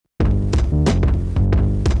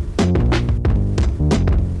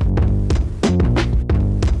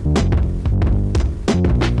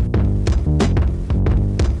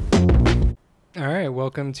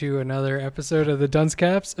welcome to another episode of the Dunce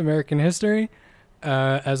Caps American History.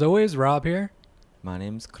 As always, Rob here. My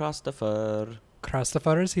name's Christopher.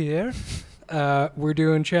 Christopher is here. We're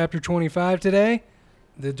doing chapter 25 today,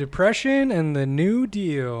 the Depression and the New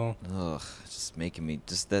Deal. Ugh, it's just making me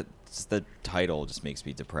the title just makes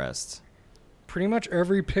me depressed. Pretty much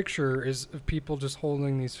every picture is of people just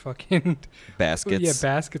holding these fucking Baskets. Yeah,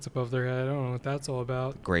 baskets above their head. I don't know what that's all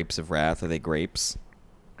about. Grapes of wrath. Are they grapes?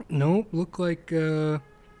 Nope, look like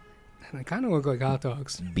they kind of look like hot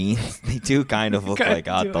dogs. Beans. They do kind of look like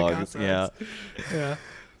hot dogs. Yeah. Yeah.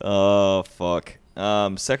 Oh fuck.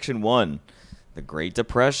 Section 1, the Great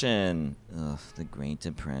Depression. Ugh, the Great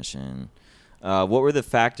Depression. What were the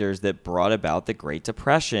factors that brought about the Great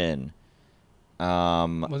Depression?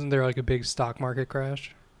 Wasn't there like a big stock market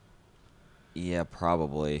crash? Yeah,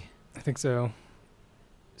 probably. I think so.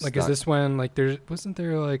 Like, is this when, like, there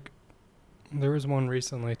was one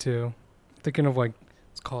recently too. I'm thinking of, like,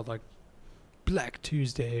 it's called like Black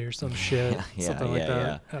Tuesday or some shit. Something like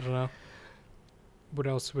that. I don't know. What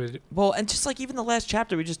else would... Well, and just like even the last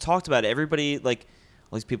chapter we just talked about, everybody, like,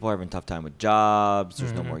 all these people are having a tough time with jobs.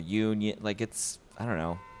 There's no more union. Like, it's, I don't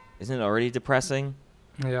know. Isn't it already depressing?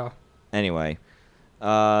 Yeah. Anyway,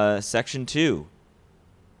 Section 2,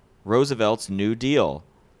 Roosevelt's New Deal.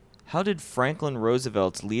 How did Franklin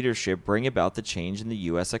Roosevelt's leadership bring about the change in the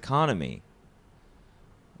U.S. economy?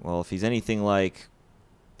 Well, if he's anything like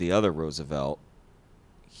the other Roosevelt,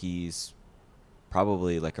 he's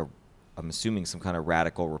probably like I'm assuming some kind of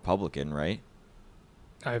radical Republican, right?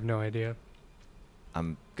 I have no idea.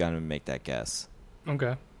 I'm going to make that guess.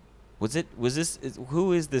 Okay.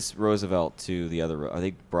 Who is this Roosevelt to the other? Are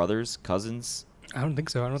they brothers, cousins? I don't think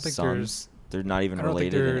so. I don't think sons? They're not even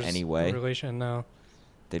related in any way. No relation, no.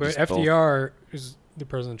 They but FDR is the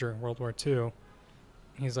president during World War II.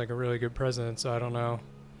 He's like a really good president, so I don't know.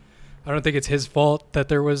 I don't think it's his fault that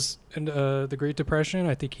there was the Great Depression.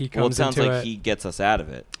 I think he comes into it. Well, it sounds like he gets us out of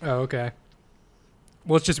it. Oh, okay.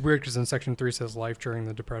 Well, it's just weird because in Section 3 says life during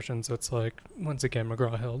the Depression, so it's like, once again,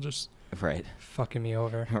 McGraw-Hill just fucking me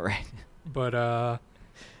over. Right. But I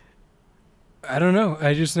don't know.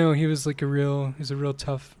 I just know he's a real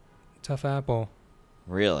tough apple.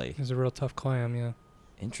 Really? He's a real tough clam, yeah.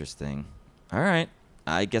 Interesting. All right.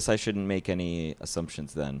 I guess I shouldn't make any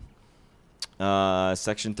assumptions then.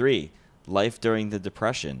 Section 3, life during the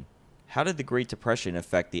Depression. How did the Great Depression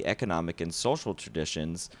affect the economic and social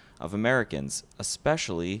traditions of Americans,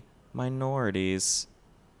 especially minorities?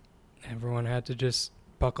 Everyone had to just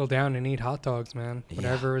buckle down and eat hot dogs, man.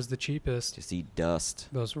 Whatever was the cheapest. Just eat dust.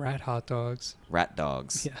 Those rat hot dogs. Rat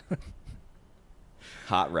dogs. Yeah.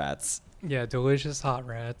 Hot rats. Yeah, delicious hot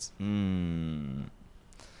rats.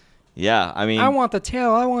 Yeah, I mean... I want the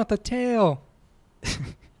tail.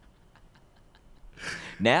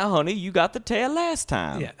 Now, honey, you got the tail last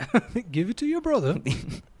time. Yeah. Give it to your brother.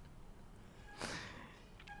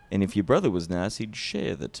 And if your brother was nice, he'd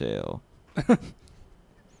share the tail.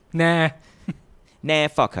 Nah. Nah,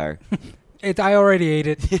 fuck her. I already ate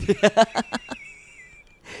it.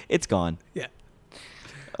 It's gone. Yeah.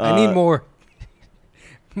 I need more.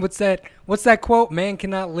 What's that quote? Man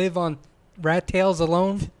cannot live on rat tails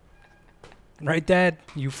alone. Right, Dad?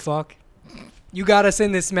 You fuck. You got us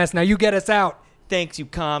in this mess. Now you get us out. Thanks, you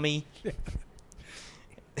commie.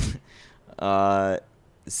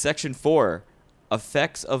 Section 4,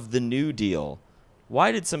 effects of the New Deal.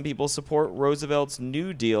 Why did some people support Roosevelt's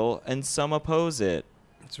New Deal and some oppose it?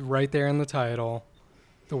 It's right there in the title.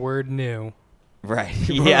 The word new. Right.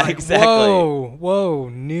 People Yeah, like, exactly. Whoa,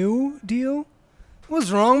 New Deal?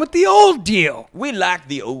 What's wrong with the old deal? We like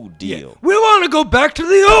the old deal. Yeah. We want to go back to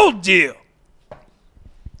the old deal.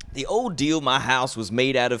 The old deal, my house was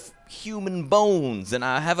made out of human bones, and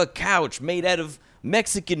I have a couch made out of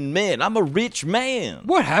Mexican men. I'm a rich man.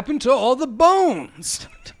 What happened to all the bones?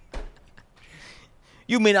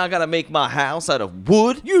 You mean I gotta make my house out of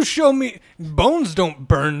wood? You show me. Bones don't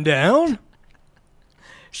burn down.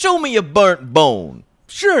 Show me a burnt bone.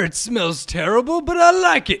 Sure, it smells terrible, but I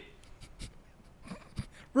like it.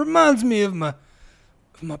 Reminds me of my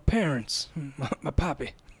parents, my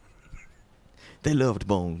pappy. They loved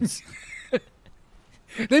bones.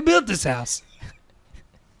 They built this house.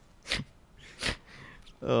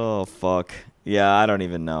 Oh, fuck. Yeah, I don't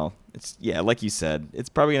even know. It's like you said, it's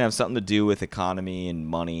probably gonna have something to do with economy and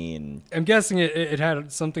money, and I'm guessing it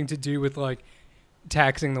had something to do with like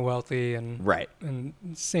taxing the wealthy and and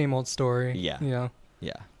same old story. Yeah. Yeah.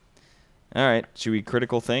 Yeah. All right. Should we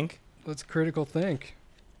critical think? Let's critical think.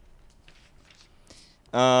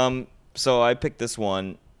 So I picked this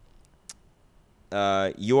one.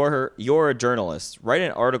 You're a journalist. Write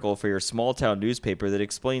an article for your small town newspaper that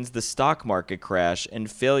explains the stock market crash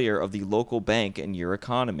and failure of the local bank in your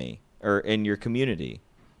economy or in your community.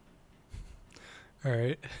 All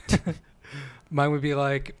right. Mine would be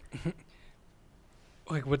like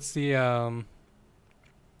what's the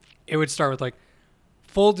it would start with like,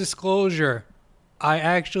 full disclosure, I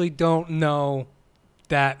actually don't know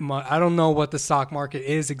that much. I don't know what the stock market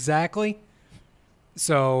is exactly.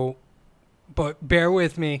 So, but bear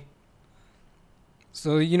with me.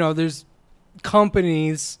 So, there's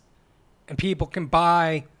companies and people can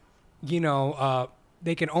buy,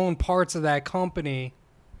 they can own parts of that company.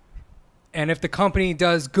 And if the company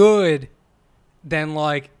does good, then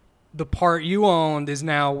like the part you owned is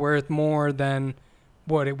now worth more than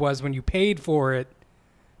what it was when you paid for it.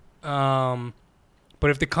 But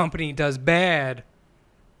if the company does bad,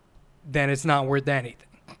 then it's not worth anything.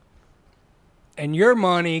 And your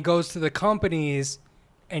money goes to the companies,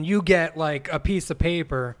 and you get like a piece of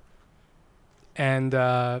paper, and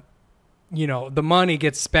the money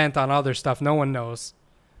gets spent on other stuff no one knows.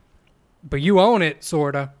 But you own it,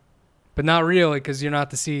 sorta, but not really because you're not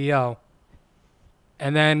the CEO.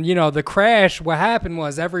 And then, the crash, what happened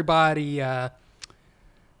was everybody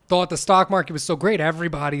thought the stock market was so great.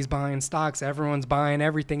 Everybody's buying stocks. Everyone's buying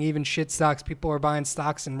everything, even shit stocks. People are buying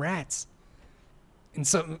stocks in rats. And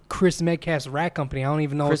so Chris Metcalf's rat company, I don't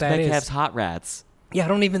even know what that is. Chris Metcalf's hot rats. Yeah, I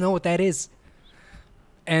don't even know what that is.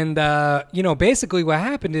 And, basically what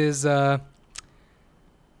happened is then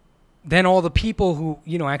all the people who,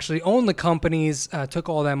 actually own the companies took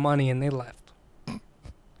all that money and they left.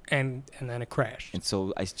 And then it crashed. And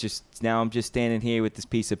so now I'm just standing here with this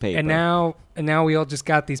piece of paper. And now we all just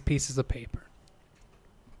got these pieces of paper.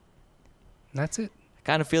 And that's it. I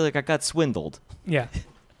kind of feel like I got swindled. Yeah.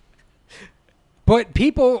 But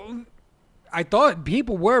I thought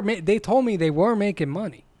people they told me they were making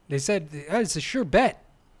money. They said, it's a sure bet.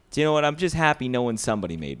 Do you know what? I'm just happy knowing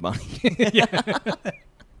somebody made money.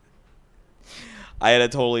 I had a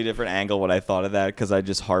totally different angle when I thought of that because I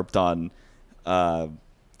just harped on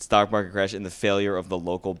stock market crash and the failure of the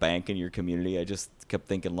local bank in your community. I just kept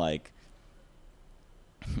thinking like,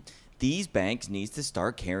 these banks needs to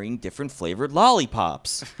start carrying different flavored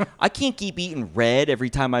lollipops. I can't keep eating red every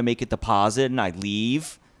time I make a deposit and I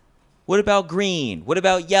leave. What about green? What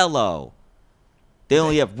about yellow? They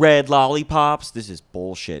only have red lollipops? This is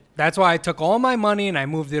bullshit. That's why I took all my money and I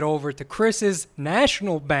moved it over to Chris's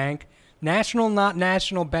National Bank. National, not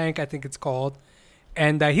National Bank, I think it's called.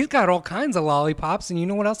 And he's got all kinds of lollipops. And you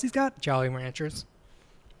know what else he's got? Jolly Ranchers.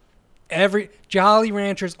 Jolly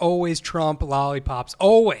Ranchers always trump lollipops.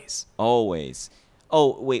 Always. Always.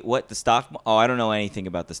 Oh, wait, what? The stock? Oh, I don't know anything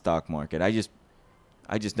about the stock market. I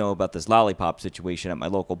just know about this lollipop situation at my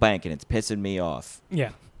local bank, and it's pissing me off.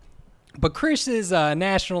 Yeah. But Chris is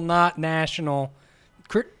national, not national.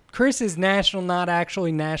 Chris is national, not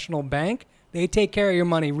actually National Bank. They take care of your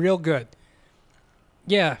money real good.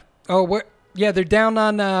 Yeah. Oh, what? Yeah, they're down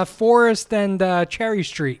on Forest and Cherry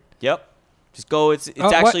Street. Yep. Just go. It's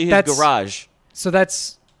actually his garage. So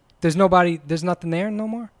there's nothing there no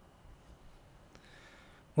more?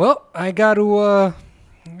 Well, I got to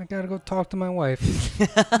go talk to my wife.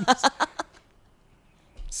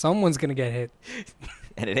 Someone's going to get hit.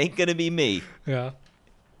 And it ain't going to be me. Yeah.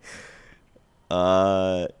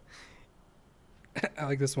 I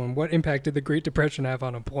like this one. What impact did the Great Depression have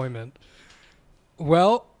on employment?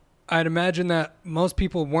 Well, I'd imagine that most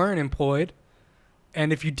people weren't employed.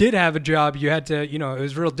 And if you did have a job, you had to, it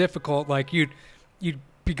was real difficult. Like you'd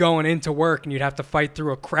be going into work and you'd have to fight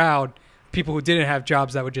through a crowd, people who didn't have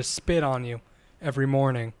jobs that would just spit on you every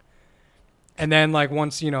morning. And then like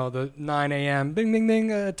once, the 9 a.m. ding, ding,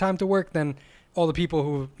 ding, time to work, then all the people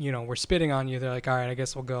who, were spitting on you, they're like, all right, I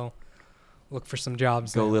guess we'll go look for some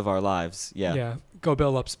jobs. Go live our lives. Yeah. Yeah. Go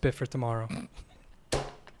build up spit for tomorrow.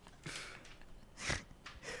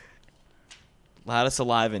 A lot of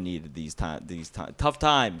saliva needed these tough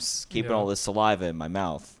times, keeping all this saliva in my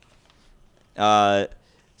mouth.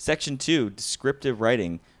 Section 2, descriptive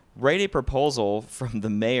writing. Write a proposal from the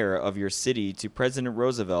mayor of your city to President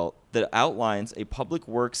Roosevelt that outlines a public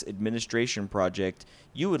works administration project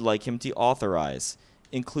you would like him to authorize.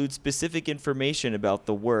 Include specific information about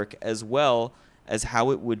the work as well as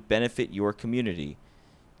how it would benefit your community.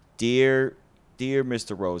 Dear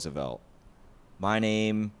Mr. Roosevelt,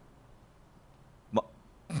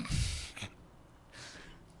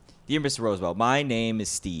 Dear Mr. Roosevelt, my name is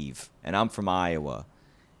Steve, and I'm from Iowa.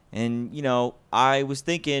 And, I was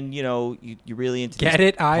thinking, you're really into Get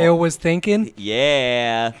it? Iowa's thinking?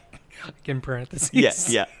 Yeah. In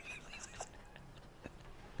parentheses. Yeah.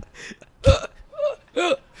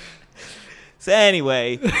 So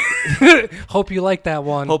anyway. Hope you like that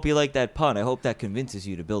one. Hope you like that pun. I hope that convinces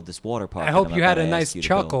you to build this water park. I hope you had a nice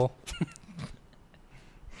chuckle.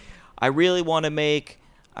 I really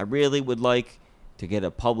would like to get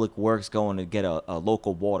a public works going to get a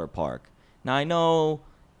local water park. Now, I know,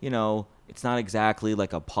 it's not exactly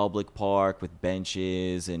like a public park with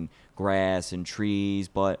benches and grass and trees,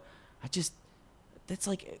 but that's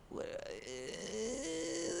like,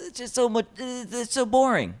 it's just so much, it's so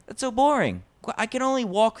boring. It's so boring. I can only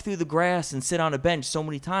walk through the grass and sit on a bench so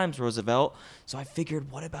many times, Roosevelt. So I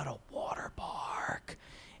figured, what about a water park?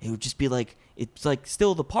 It would just be like, it's like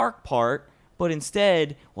still the park part, but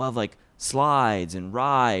instead we'll have like slides and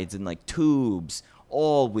rides and like tubes,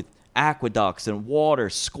 all with aqueducts and water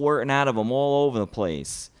squirting out of them all over the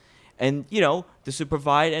place. And, this would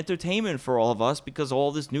provide entertainment for all of us because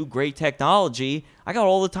all this new great technology, I got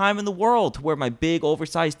all the time in the world to wear my big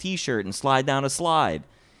oversized t-shirt and slide down a slide.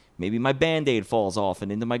 Maybe my Band-Aid falls off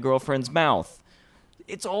and into my girlfriend's mouth.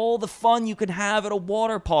 It's all the fun you can have at a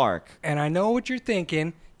water park. And I know what you're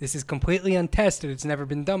thinking. This is completely untested. It's never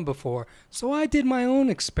been done before. So I did my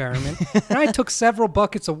own experiment. And I took several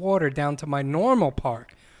buckets of water down to my normal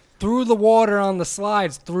park. Threw the water on the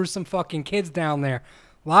slides. Threw some fucking kids down there.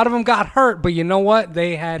 A lot of them got hurt, but you know what?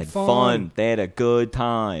 They had fun. They had a good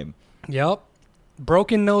time. Yep.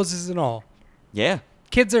 Broken noses and all. Yeah.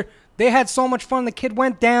 They had so much fun. The kid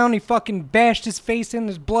went down. He fucking bashed his face in.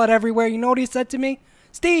 There's blood everywhere. You know what he said to me?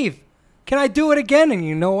 Steve, can I do it again? And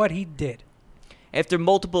you know what? He did. After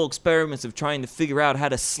multiple experiments of trying to figure out how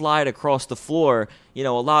to slide across the floor, a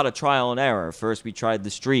lot of trial and error. First, we tried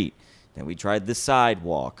the street. Then we tried the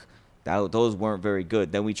sidewalk. Those weren't very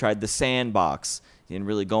good. Then we tried the sandbox. Didn't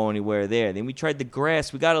really go anywhere there. Then we tried the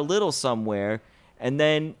grass. We got a little somewhere. And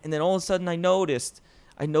then all of a sudden I noticed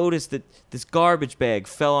that this garbage bag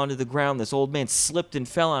fell onto the ground. This old man slipped and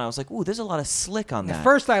fell on it. I was like, ooh, there's a lot of slick on that. At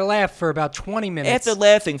first I laughed for about 20 minutes. After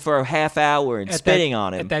laughing for a half hour and spitting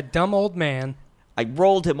on him. At that dumb old man. I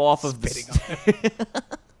rolled him off of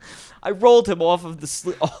I rolled him off of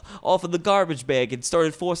the garbage bag and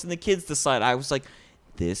started forcing the kids to slide. I was like,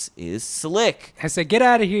 this is slick. I said, get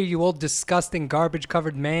out of here, you old disgusting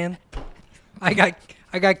garbage-covered man. I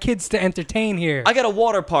got kids to entertain here. I got a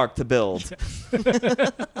water park to build.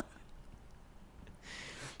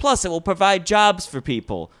 Plus, it will provide jobs for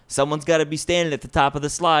people. Someone's got to be standing at the top of the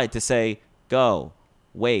slide to say, go,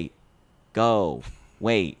 wait, go,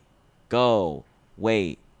 wait, go,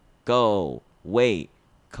 wait, go, wait.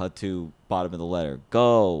 Cut to bottom of the letter.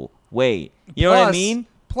 Go, wait. You know what I mean?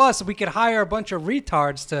 Plus, we could hire a bunch of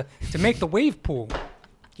retards to make the wave pool.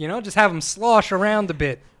 Just have them slosh around a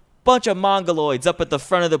bit. Bunch of mongoloids up at the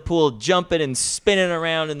front of the pool jumping and spinning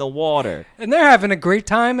around in the water. And they're having a great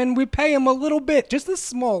time, and we pay them a little bit, just a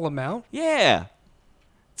small amount. Yeah.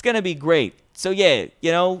 It's going to be great. So, yeah,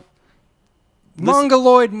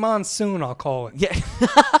 Mongoloid monsoon, I'll call it. Yeah.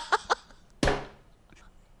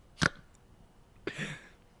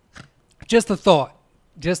 Just a thought.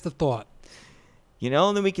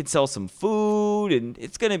 And then we can sell some food, and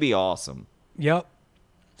it's going to be awesome. Yep.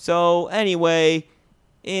 So, anyway,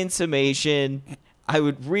 in summation, I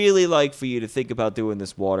would really like for you to think about doing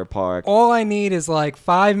this water park. All I need is like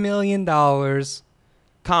 $5 million.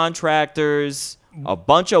 Contractors, a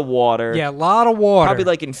bunch of water. Yeah, a lot of water. Probably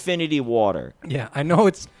like infinity water. Yeah, I know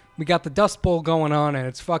we got the Dust Bowl going on, and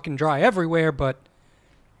it's fucking dry everywhere, but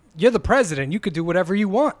you're the president. You could do whatever you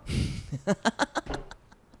want.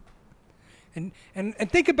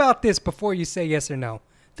 And think about this before you say yes or no.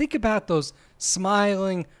 Think about those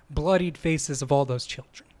smiling, bloodied faces of all those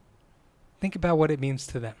children. Think about what it means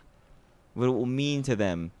to them. What it will mean to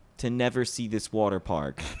them to never see this water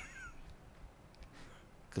park.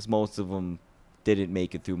 Because most of them didn't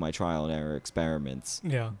make it through my trial and error experiments.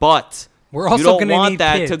 Yeah. But we're also going to need you don't want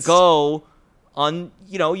that kids. to go on,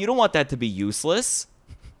 you don't want that to be useless.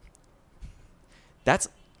 If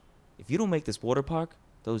you don't make this water park,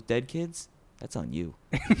 those dead kids, that's on you.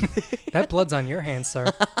 That blood's on your hands, sir.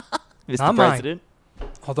 Mr. Not President. Mine.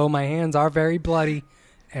 Although my hands are very bloody,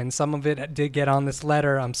 and some of it did get on this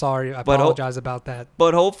letter. I'm sorry. I apologize about that.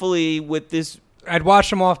 But hopefully with this... I'd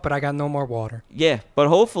wash them off, but I got no more water. Yeah, but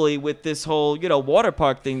hopefully with this whole, water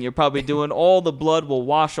park thing you're probably doing, all the blood will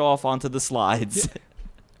wash off onto the slides.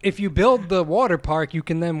 If you build the water park, you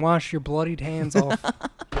can then wash your bloodied hands off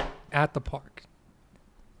at the park.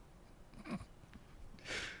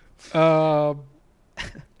 Yeah.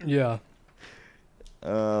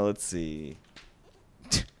 Let's see.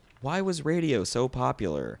 Why was radio so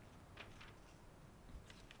popular?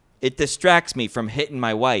 It distracts me from hitting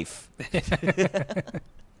my wife.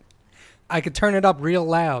 I could turn it up real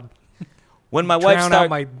loud. When my wife drown out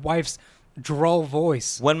my wife's droll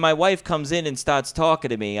voice. When my wife comes in and starts talking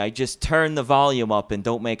to me, I just turn the volume up and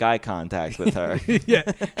don't make eye contact with her.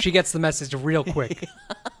 Yeah, she gets the message real quick.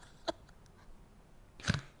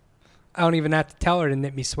 I don't even have to tell her to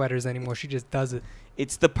knit me sweaters anymore. She just does it.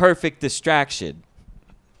 It's the perfect distraction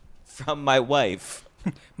from my wife.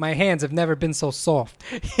 My hands have never been so soft.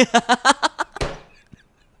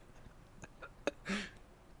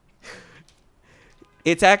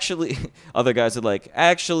 It's actually, other guys are like,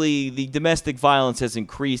 actually, the domestic violence has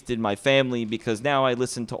increased in my family because now I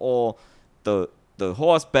listen to all the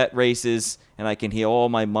horse bet races and I can hear all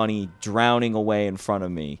my money drowning away in front of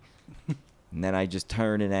me. And then I just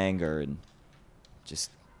turn in anger and just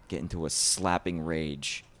get into a slapping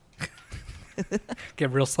rage.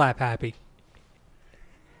 Get real slap happy.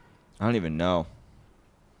 I don't even know.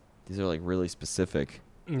 These are like really specific.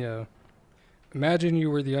 Yeah. Imagine you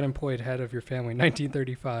were the unemployed head of your family in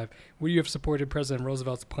 1935. Would you have supported President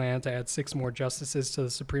Roosevelt's plan to add 6 more justices to the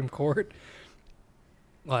Supreme Court?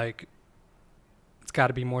 Like, it's got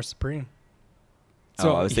to be more supreme.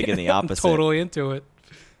 So, I was thinking the opposite. I'm totally into it.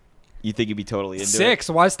 You think you'd be totally into 6?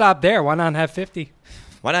 Why stop there? Why not have 50?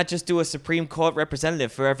 Why not just do a Supreme Court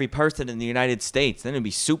representative for every person in the United States? Then it'd be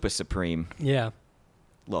super supreme. Yeah.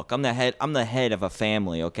 Look, I'm the head of a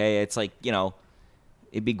family, okay? It's like,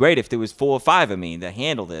 it'd be great if there was 4 or 5 of me to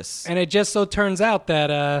handle this. And it just so turns out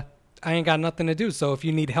that I ain't got nothing to do. So if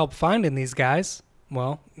you need help finding these guys,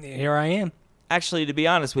 well, here I am. Actually, to be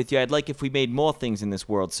honest with you, I'd like if we made more things in this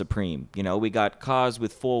world supreme. We got cars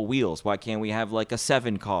with 4 wheels. Why can't we have like a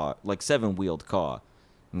 7-wheeled car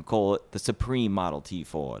and call it the Supreme Model T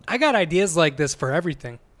Ford? I got ideas like this for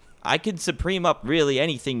everything. I can supreme up really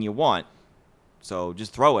anything you want. So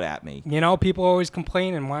just throw it at me. People always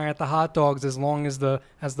complaining, why aren't the hot dogs as long as the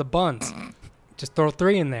buns? Just throw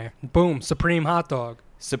 3 in there. Boom, supreme hot dog.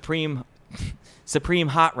 Supreme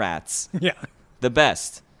hot rats. Yeah. The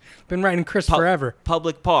best. Been writing Chris forever.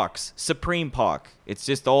 Public parks. Supreme Park. It's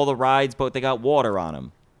just all the rides, but they got water on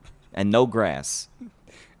them. And no grass.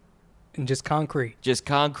 And just concrete. Just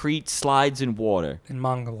concrete, slides, and water. And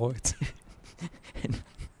mongoloids.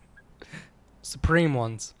 Supreme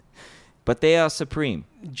ones. But they are supreme.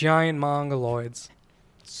 Giant mongoloids.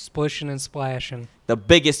 Splishing and splashing. The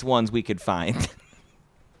biggest ones we could find.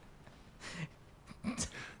 The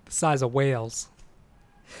size of whales.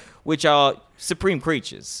 Which are supreme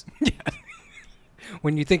creatures. Yeah.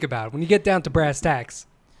 When you think about it. When you get down to brass tacks.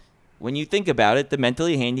 When you think about it, the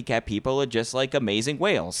mentally handicapped people are just like amazing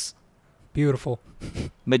whales. Beautiful.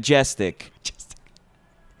 Majestic.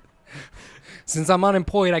 Since I'm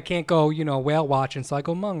unemployed, I can't go, whale watching, so I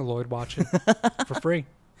go mongoloid watching for free.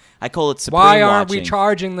 I call it supreme Why aren't watching. we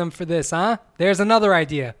charging them for this, huh? There's another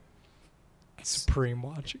idea. Supreme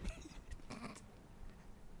watching.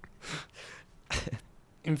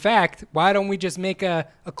 In fact, why don't we just make a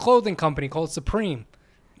clothing company called Supreme?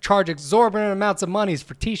 Charge exorbitant amounts of monies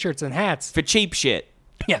for T-shirts and hats. For cheap shit.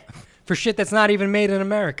 Yeah, for shit that's not even made in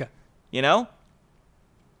America.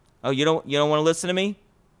 Oh, you don't want to listen to me?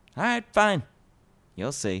 All right, fine.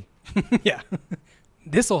 You'll see. Yeah.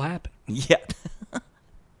 This'll happen. Yeah.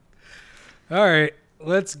 All right,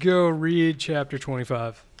 let's go read chapter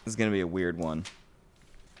 25. This is going to be a weird one.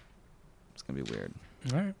 It's going to be weird.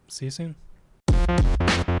 All right, see you soon.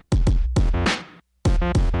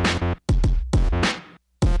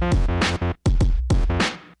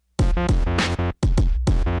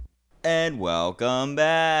 And welcome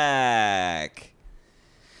back.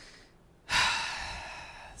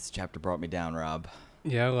 This chapter brought me down, Rob.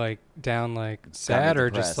 Yeah, down, sad or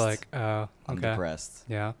just depressed. Okay. I'm depressed.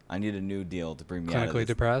 Yeah. I need a new deal to bring me out of Clinically this.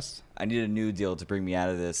 depressed? I need a new deal to bring me out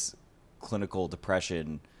of this clinical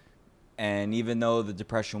depression. And even though the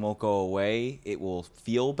depression won't go away, it will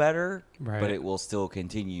feel better, Right. but it will still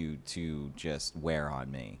continue to just wear on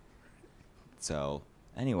me. So,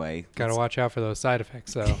 anyway. Gotta watch out for those side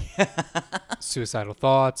effects, though. Suicidal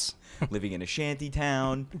thoughts. Living in a shanty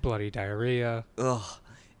town. Bloody diarrhea. Ugh.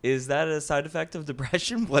 Is that a side effect of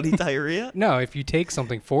depression? Bloody diarrhea? No, if you take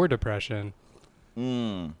something for depression.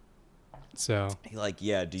 So.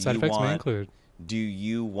 Yeah, side effects may include. Do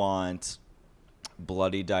you want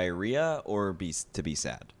bloody diarrhea or to be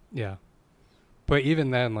sad? Yeah. But even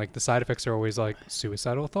then, the side effects are always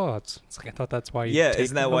suicidal thoughts. It's I thought that's why you take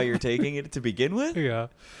isn't that them. why you're taking it to begin with? Yeah.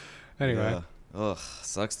 Anyway. Ugh,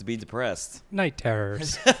 sucks to be depressed. Night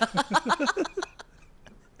terrors.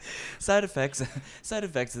 Side effects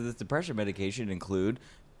of this depression medication include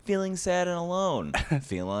feeling sad and alone,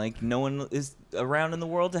 feeling like no one is around in the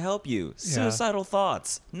world to help you, suicidal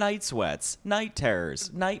thoughts, night sweats, night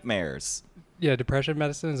terrors, nightmares. Yeah, depression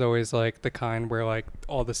medicine is always the kind where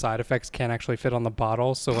all the side effects can't actually fit on the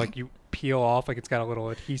bottle. So peel off, like it's got a little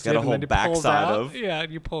adhesive. Got a whole and then it pulls backside out. of. Yeah,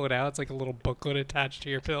 you pull it out. It's like a little booklet attached to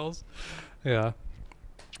your pills. Yeah.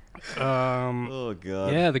 Oh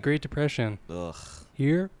god. Yeah, the Great Depression. Ugh.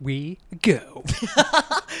 Here we go.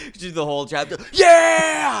 Do the whole chapter.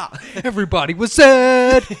 Yeah! Everybody was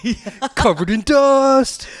sad, covered in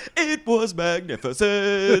dust. It was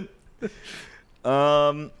magnificent.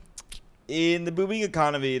 In the booming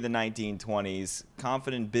economy of the 1920s,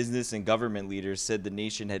 confident business and government leaders said the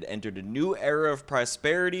nation had entered a new era of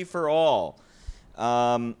prosperity for all.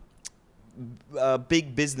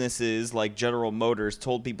 Big businesses like General Motors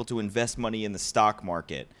told people to invest money in the stock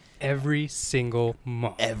market. Every single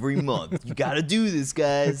month. Every month. You got to do this,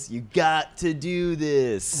 guys. You got to do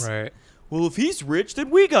this. Right. Well, if he's rich,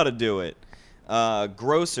 then we got to do it.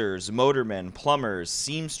 Grocers, motormen, plumbers,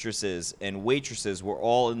 seamstresses, and waitresses were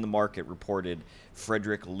all in the market, reported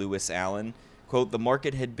Frederick Lewis Allen. Quote, the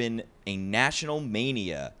market had been a national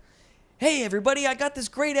mania. Hey, everybody, I got this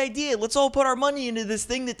great idea. Let's all put our money into this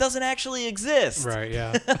thing that doesn't actually exist. Right,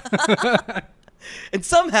 yeah. And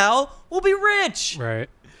somehow we'll be rich. Right.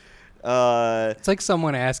 It's like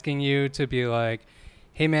someone asking you to be like,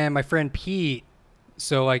 hey, man, my friend Pete.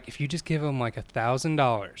 So, like, if you just give him, like,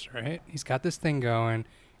 $1,000, right? He's got this thing going.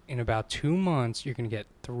 In about 2 months, you're going to get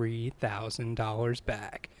 $3,000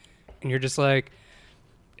 back. And you're just like,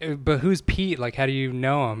 but who's Pete? Like, how do you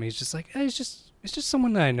know him? He's just like, it's just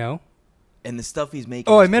someone that I know. And the stuff he's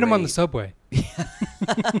making I is met him on great. the subway.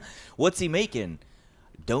 What's he making?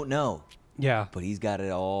 Don't know. Yeah. But he's got it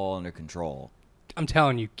all under control. I'm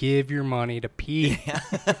telling you, give your money to Pete. Yeah.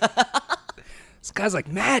 This guy's like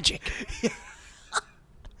magic.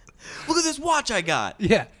 Look at this watch I got.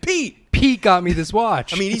 Yeah. Pete got me this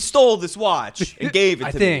watch. I mean, he stole this watch and gave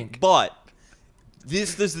it to me. But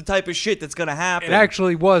this is the type of shit that's going to happen. It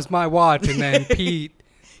actually was my watch, and then Pete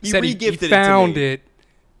said he found it,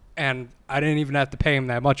 and I didn't even have to pay him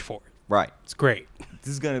that much for it. Right. It's great.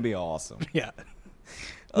 This is going to be awesome. Yeah.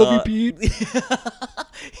 Love you, Pete.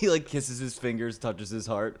 He, like, kisses his fingers, touches his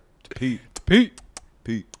heart. Pete.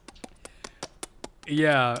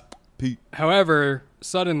 Yeah. Pete. However,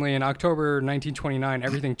 suddenly in October 1929,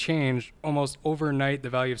 everything changed. Almost overnight, the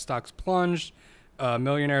value of stocks plunged.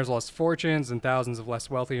 Millionaires lost fortunes, and thousands of less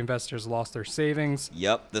wealthy investors lost their savings.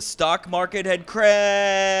 Yep, the stock market had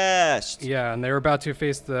crashed. Yeah, and they were about to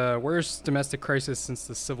face the worst domestic crisis since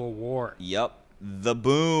the Civil War. Yep, the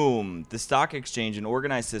boom. The stock exchange, an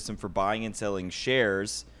organized system for buying and selling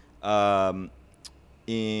shares in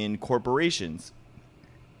corporations.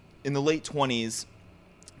 In the late 20s,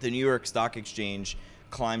 the New York Stock Exchange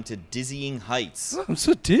climbed to dizzying heights. Oh, I'm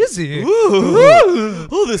so dizzy. Ooh.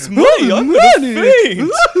 Oh, this money. I'm gonna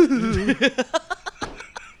faint.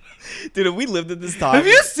 Dude, if we lived in this time... Have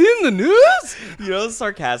you seen the news? You know how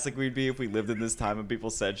sarcastic we'd be if we lived in this time and people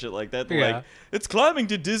said shit like that? They're Yeah. like, it's climbing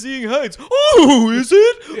to dizzying heights. Oh, is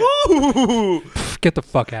it? Yeah. Oh. Get the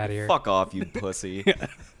fuck out of here. Fuck off, you pussy.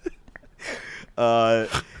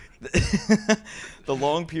 The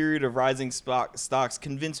long period of rising stocks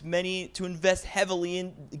convinced many to invest heavily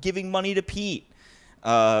in giving money to Pete.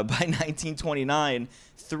 By 1929,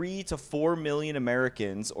 3 to 4 million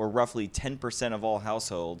Americans, or roughly 10% of all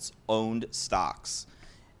households, owned stocks.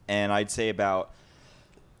 And I'd say about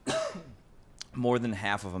more than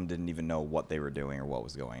half of them didn't even know what they were doing or what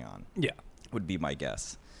was going on. Yeah. Would be my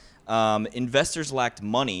guess. Investors lacked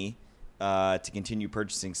money to continue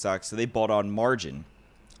purchasing stocks, so they bought on margin.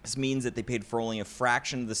 This means that they paid for only a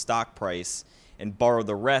fraction of the stock price and borrowed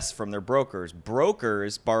the rest from their brokers.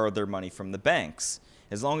 Brokers borrowed their money from the banks.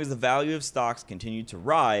 As long as the value of stocks continued to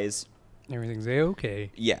rise, everything's A-okay.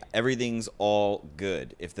 Yeah, everything's all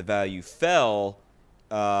good. If the value fell,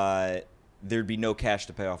 there'd be no cash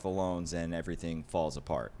to pay off the loans and everything falls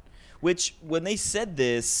apart. Which, when they said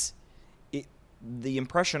this, the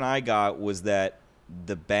impression I got was that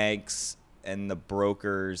the banks and the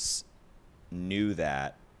brokers knew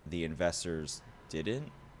that. The investors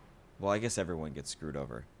didn't. Well, I guess everyone gets screwed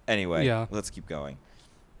over. Anyway, Yeah. Let's keep going.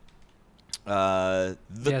 So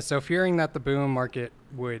fearing that the boom market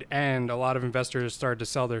would end, a lot of investors started to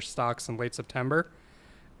sell their stocks in late September.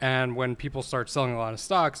 And when people start selling a lot of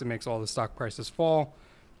stocks, it makes all the stock prices fall.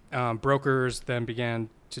 Brokers then began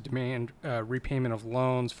to demand repayment of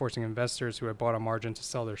loans, forcing investors who had bought a margin to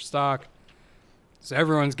sell their stock. So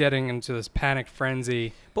everyone's getting into this panic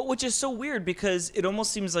frenzy. But which is so weird because it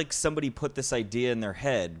almost seems like somebody put this idea in their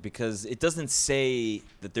head because it doesn't say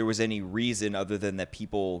that there was any reason other than that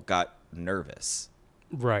people got nervous.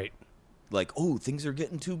 Right. Like, oh, things are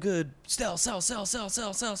getting too good. Sell.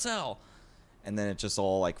 And then it just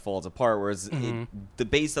all like falls apart. Whereas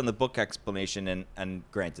based on the book explanation, and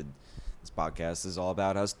granted, This podcast is all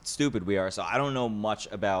about how stupid we are. So I don't know much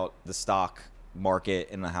about the stock market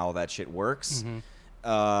and how that shit works.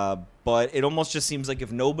 Mm-hmm. But it almost just seems like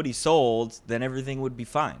if nobody sold, then everything would be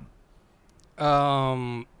fine.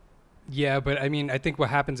 Yeah, but I mean, I think what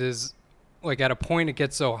happens is, like, at a point it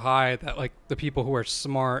gets so high that, like, the people who are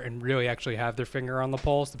smart and really actually have their finger on the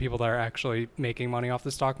pulse, the people that are actually making money off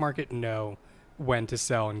the stock market, know when to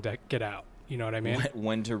sell and get out. You know what I mean?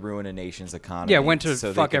 When to ruin a nation's economy. Yeah, when to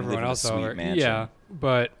so fuck they can everyone live in a else sweet over. mansion. Yeah,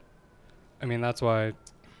 but I mean, that's why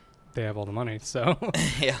they have all the money. So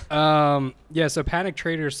yeah. So panic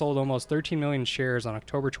traders sold almost 13 million shares on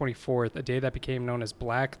October 24th, a day that became known as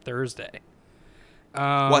Black Thursday.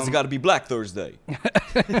 Why's it got to be Black Thursday?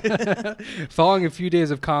 Following a few days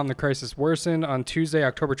of calm, the crisis worsened. On Tuesday,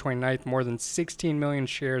 October 29th, more than 16 million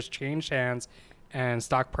shares changed hands and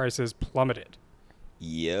stock prices plummeted.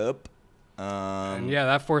 Yep. And yeah,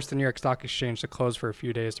 that forced the New York Stock Exchange to close for a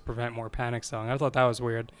few days to prevent more panic selling. I thought that was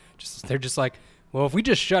weird. They're just like, well, if we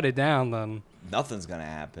just shut it down, then nothing's going to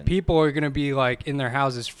happen. People are going to be like in their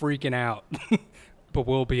houses freaking out, but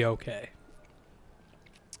we'll be okay.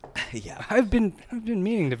 Yeah, I've been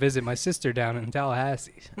meaning to visit my sister down in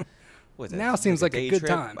Tallahassee. Now seems like a good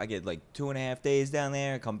time. I get like 2.5 days down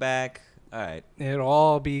there, come back. All right, it'll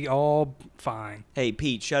all be all fine. Hey,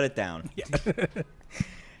 Pete, shut it down. Yeah.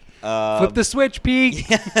 Flip the switch, Pete.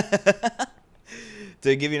 Yeah.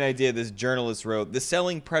 To give you an idea, this journalist wrote, the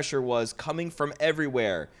selling pressure was coming from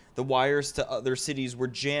everywhere. The wires to other cities were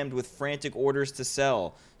jammed with frantic orders to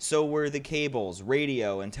sell. So were the cables,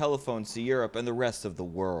 radio, and telephones to Europe and the rest of the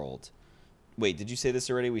world. Wait, did you say this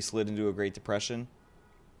already? We slid into a Great Depression?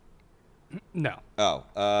 No.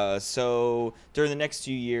 Oh, so during the next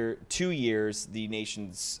 2 years, the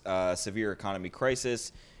nation's severe economy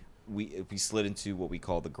crisis, we slid into what we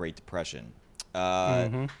call the Great Depression.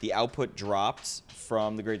 The output dropped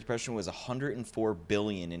from the Great Depression was $104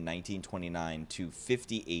 billion in 1929 to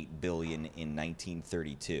 $58 billion in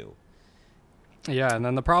 1932. Yeah, and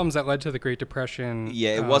then the problems that led to the Great Depression.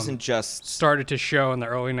 Yeah, it wasn't just started to show in the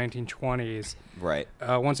early 1920s. Right.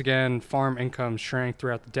 Once again, farm incomes shrank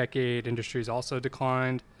throughout the decade. Industries also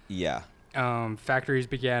declined. Yeah. Factories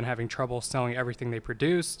began having trouble selling everything they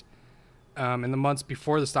produced. In the months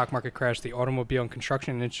before the stock market crash, the automobile and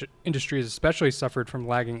construction industries especially suffered from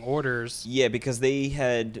lagging orders. Yeah, because they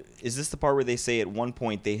had... Is this the part where they say at one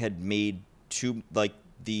point they had made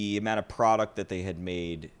the amount of product that they had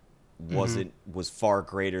made was far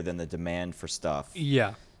greater than the demand for stuff?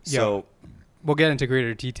 Yeah. So... We'll get into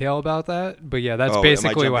greater detail about that, but yeah, that's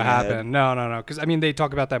basically what happened. No, because I mean they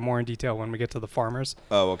talk about that more in detail when we get to the farmers.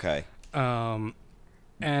 Oh, okay.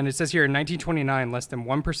 And it says here, in 1929, less than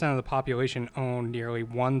 1% of the population owned nearly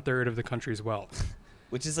 1/3 of the country's wealth.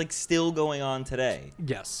 Which is like still going on today.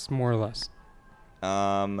 Yes, more or less.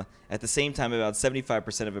 At the same time, about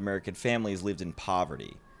 75% of American families lived in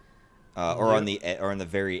poverty, or on the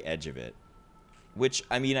very edge of it. Which,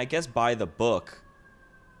 I mean, I guess by the book.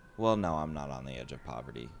 Well, no, I'm not on the edge of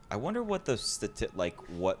poverty. I wonder what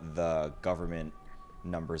what the government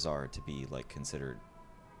numbers are to be like considered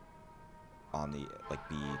on the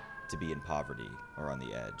to be in poverty or on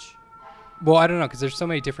the edge. Well, I don't know, because there's so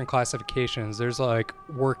many different classifications. There's like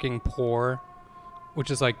working poor,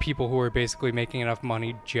 which is like people who are basically making enough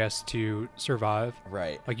money just to survive.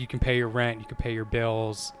 Right. Like you can pay your rent, you can pay your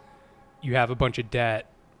bills, you have a bunch of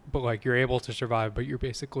debt, but like you're able to survive, but you're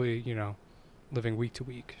basically, living week to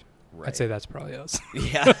week. Right. I'd say that's probably us.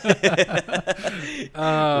 Yeah.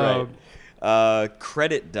 Right.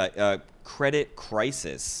 Credit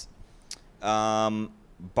crisis.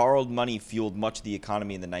 Borrowed money fueled much of the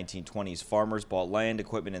economy in the 1920s. Farmers bought land,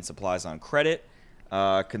 equipment, and supplies on credit.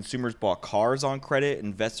 Consumers bought cars on credit.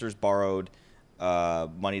 Investors borrowed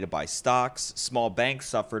money to buy stocks. Small banks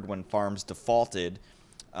suffered when farms defaulted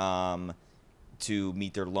to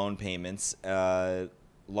meet their loan payments.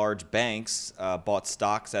 Large banks bought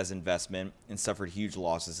stocks as investment and suffered huge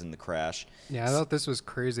losses in the crash. Yeah, I thought this was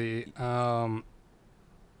crazy.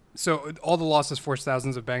 So all the losses forced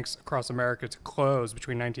thousands of banks across America to close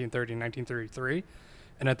between 1930 and 1933.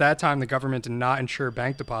 And at that time, the government did not insure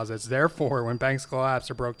bank deposits. Therefore, when banks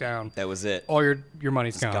collapsed or broke down, that was it. All your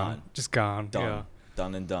money's gone. Just gone. Done. Yeah.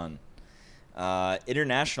 Done and done.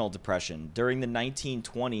 International depression. During the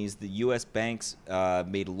 1920s, the U.S. banks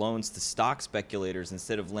made loans to stock speculators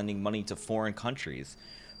instead of lending money to foreign countries.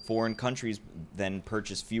 Foreign countries then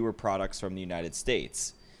purchased fewer products from the United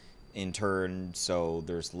States. In turn, so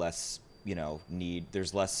there's less, need.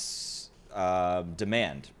 There's less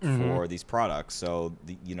demand for these products. So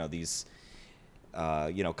these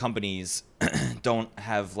companies don't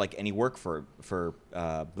have like any work for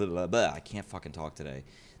blah, blah, blah. I can't fucking talk today.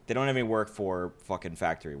 They don't have any work for fucking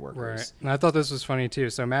factory workers. Right. And I thought this was funny, too.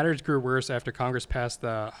 So matters grew worse after Congress passed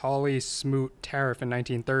the Hawley-Smoot tariff in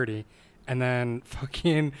 1930. And then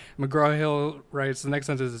fucking McGraw-Hill writes, the next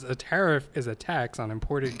sentence is, a tariff is a tax on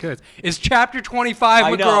imported goods. It's chapter 25,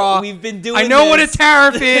 I McGraw. know. We've been doing I know this. what a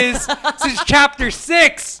tariff is since chapter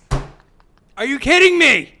 6. Are you kidding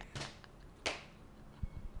me?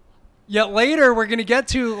 Yet later, we're going to get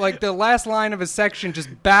to, like, the last line of a section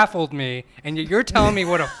just baffled me, and you're telling me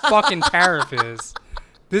what a fucking tariff is.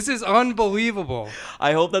 This is unbelievable.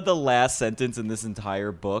 I hope that the last sentence in this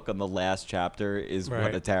entire book on the last chapter is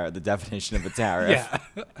what a tariff, the definition of a tariff.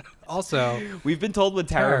 Yeah. Also, we've been told what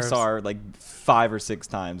tariffs are like 5 or 6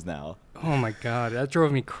 times now. Oh my God, that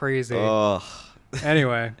drove me crazy. Ugh.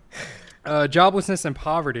 Anyway, joblessness and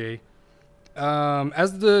poverty.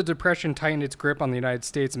 As the Depression tightened its grip on the United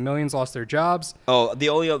States, millions lost their jobs. Oh, the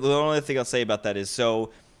only thing I'll say about that is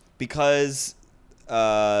because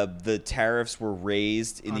the tariffs were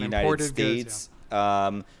raised in the United States,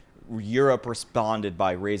 goods, Europe responded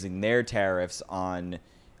by raising their tariffs on,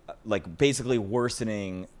 like, basically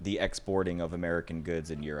worsening the exporting of American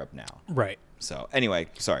goods in Europe now. Right. So anyway,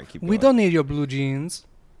 sorry, keep going. We don't need your blue jeans.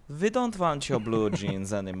 We don't want your blue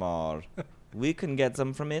jeans anymore. We can get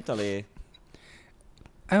them from Italy.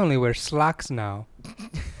 I only wear slacks now.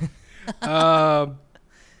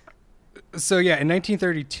 So, yeah, in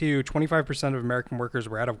 1932, 25% of American workers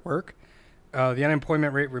were out of work. The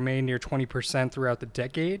unemployment rate remained near 20% throughout the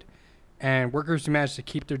decade. And workers who managed to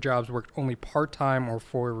keep their jobs worked only part-time or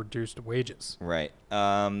for reduced wages. Right.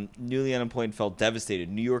 Newly unemployed felt devastated.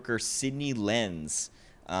 New Yorker Sidney Lenz,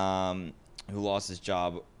 who lost his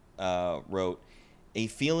job, wrote, "A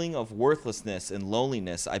feeling of worthlessness and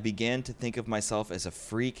loneliness, I began to think of myself as a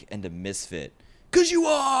freak and a misfit." 'Cause you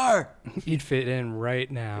are! You'd fit in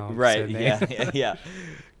right now. Right, Sydney. yeah.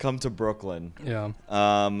 Come to Brooklyn. Yeah.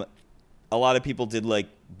 A lot of people did, like,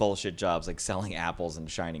 bullshit jobs, like selling apples and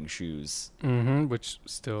shining shoes. Mm-hmm, which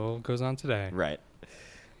still goes on today. Right.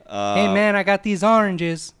 Hey, man, I got these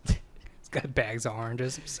oranges. He's got bags of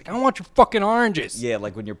oranges. He's like, I want your fucking oranges. Yeah,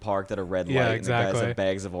 like when you're parked at a red light exactly. and the guys have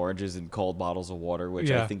bags of oranges and cold bottles of water, which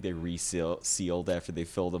I think they sealed after they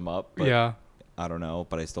filled them up. But yeah. I don't know,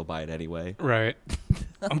 but I still buy it anyway. Right.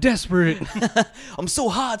 I'm desperate. I'm so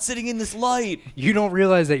hot sitting in this light. You don't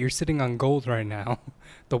realize that you're sitting on gold right now.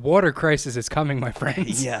 The water crisis is coming, my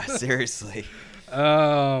friends. Yeah, seriously.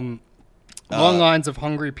 Long lines of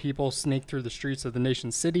hungry people snaked through the streets of the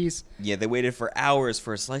nation's cities. Yeah, they waited for hours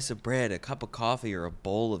for a slice of bread, a cup of coffee, or a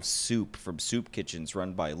bowl of soup from soup kitchens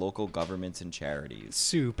run by local governments and charities.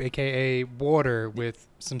 Soup, a.k.a. water with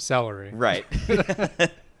some celery. Right.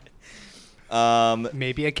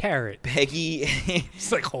 Maybe a carrot. Peggy.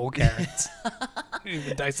 It's like whole carrots. You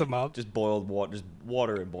even dice them up. Just boiled water, just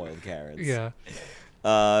water and boiled carrots. Yeah.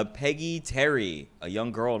 Peggy Terry, a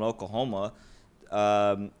young girl in Oklahoma,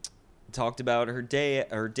 talked about her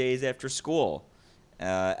days after school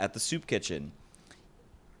at the soup kitchen.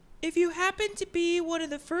 If you happened to be one of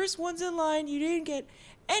the first ones in line, you didn't get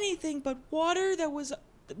anything but the water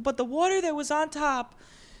that was on top.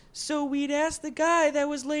 So we'd ask the guy that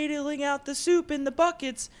was ladling out the soup in the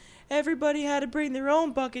buckets. Everybody had to bring their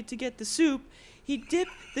own bucket to get the soup. He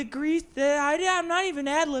dipped the grease. I'm not even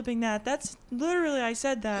ad-libbing that. That's literally, I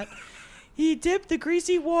said that. He dipped the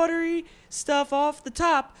greasy, watery stuff off the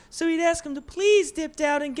top. So he'd ask him to please dip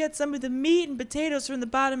down and get some of the meat and potatoes from the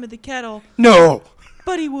bottom of the kettle. No.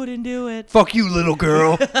 But he wouldn't do it. Fuck you, little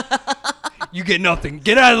girl. You get nothing.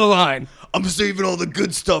 Get out of the line. I'm saving all the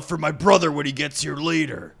good stuff for my brother when he gets here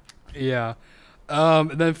later. Yeah.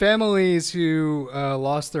 And then families who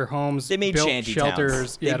lost their homes, they made built shanty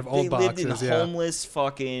shelters towns. out of old boxes. They lived in homeless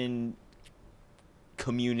fucking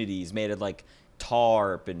communities made of like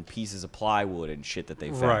tarp and pieces of plywood and shit that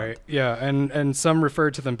they found. Right. Yeah. And some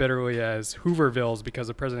referred to them bitterly as Hoovervilles because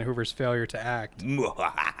of President Hoover's failure to act.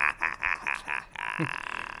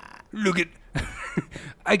 Look at...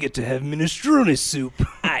 I get to have minestrone soup.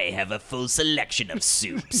 I have a full selection of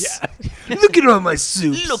soups. Yeah. Look at all my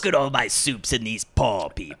soups. Look at all my soups and these poor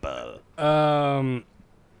people.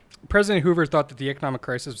 President Hoover thought that the economic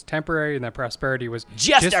crisis was temporary and that prosperity was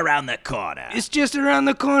just around the corner. It's just around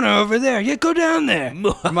the corner over there. Yeah, go down there.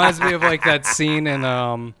 Reminds me of like that scene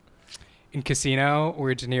in Casino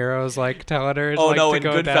where De Niro's like telling her. Oh like, no, to in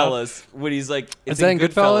go Goodfellas down. when he's like, is that in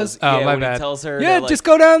Goodfellas? Oh, yeah, my when bad. He tells her, yeah, like, just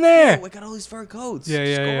go down there. Oh, I got all these fur coats. Yeah,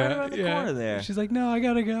 just go yeah. right around the corner there. She's like, no, I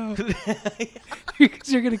gotta go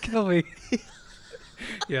because you're gonna kill me.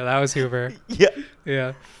 Yeah, that was Hoover.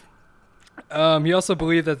 Yeah. He also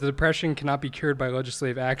believed that the Depression cannot be cured by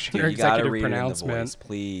legislative action or you gotta executive read pronouncement.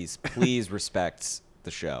 pronouncement. Please respect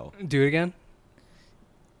the show. Do it again.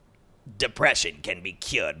 Depression can be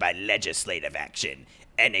cured by legislative action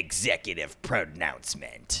and executive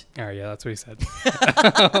pronouncement. Oh, yeah, that's what he said.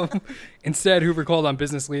 Instead, Hoover called on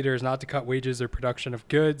business leaders not to cut wages or production of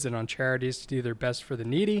goods and on charities to do their best for the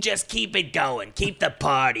needy. Just keep it going. Keep the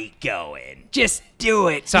party going. Just do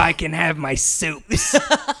it so I can have my soups.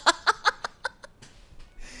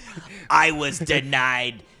 I was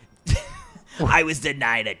denied a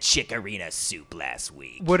Chikorita soup last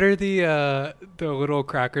week. What are the little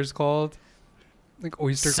crackers called? Like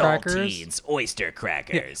oyster crackers? Saltines, oyster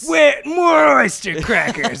crackers. Yeah. Wait, more oyster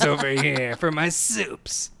crackers over here for my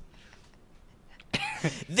soups.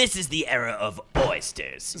 This is the era of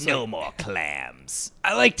oysters. No more clams.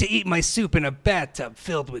 I like to eat my soup in a bathtub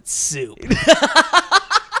filled with soup.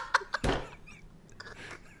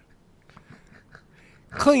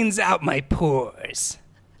 Cleans out my pores.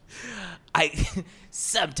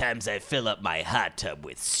 Sometimes I fill up my hot tub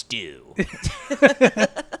with stew.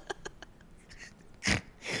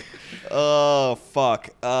 Oh, fuck.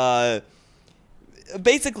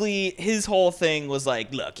 Basically, his whole thing was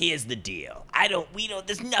like, look, here's the deal.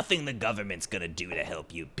 There's nothing the government's gonna do to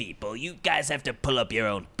help you people. You guys have to pull up your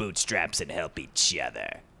own bootstraps and help each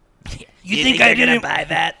other. You think I didn't buy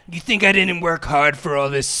that? You think I didn't work hard for all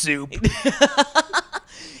this soup?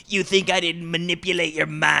 You think I didn't manipulate your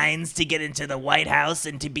minds to get into the White House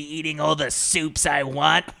and to be eating all the soups I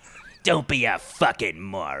want? Don't be a fucking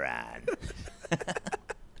moron.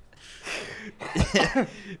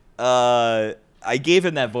 I gave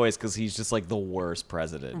him that voice because he's just like the worst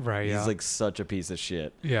president. Right, yeah. He's like such a piece of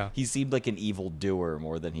shit. Yeah. He seemed like an evil doer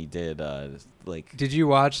more than he did, like... Did you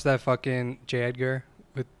watch that fucking J. Edgar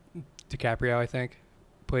with DiCaprio, I think?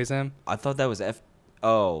 Plays him? I thought that was I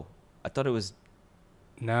thought it was...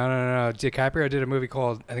 No. DiCaprio did a movie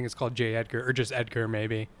called, I think it's called J. Edgar, or just Edgar,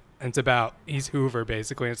 maybe. And it's about, he's Hoover,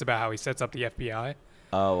 basically, and it's about how he sets up the FBI.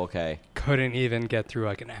 Oh, okay. Couldn't even get through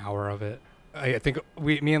like an hour of it. I think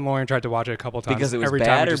me and Lauren tried to watch it a couple times. Because it was Every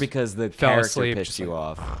bad time or because the character pissed you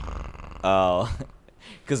off? Oh,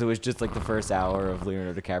 because it was just like the first hour of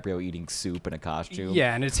Leonardo DiCaprio eating soup in a costume?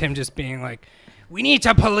 Yeah, and it's him just being like, we need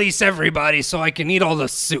to police everybody so I can eat all the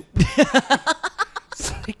soup.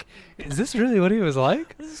 It's like, is this really what he was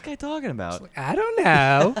like? What is this guy talking about? Like, I don't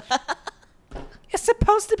know. It's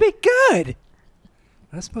supposed to be good.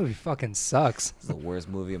 This movie fucking sucks. This is the worst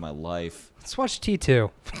movie of my life. Let's watch T2.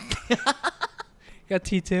 You got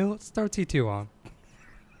T2? Let's start T2 on.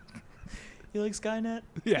 You like Skynet?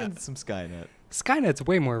 Yeah. Some Skynet. Skynet's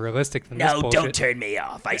way more realistic than this bullshit. No, don't turn me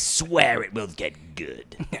off. I swear it will get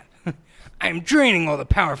good. I'm draining all the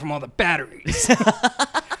power from all the batteries.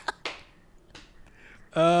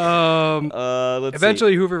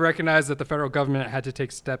 Eventually, Hoover recognized that the federal government had to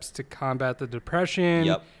take steps to combat the Depression.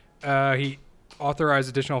 Yep. He authorized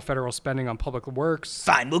additional federal spending on public works.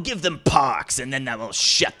 Fine, we'll give them parks, and then that will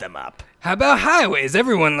shut them up. How about highways?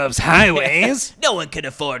 Everyone loves highways. No one can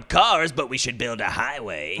afford cars, but we should build a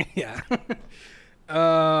highway. Yeah.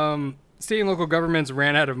 State and local governments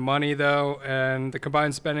ran out of money, though, and the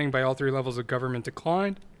combined spending by all three levels of government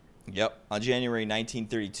declined. Yep. On January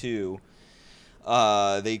 1932,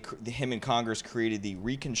 him and Congress created the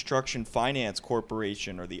Reconstruction Finance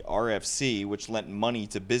Corporation, or the RFC, which lent money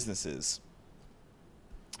to businesses.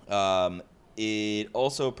 It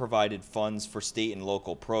also provided funds for state and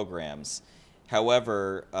local programs.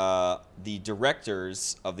 However, the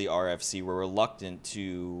directors of the RFC were reluctant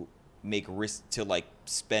to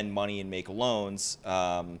spend money and make loans.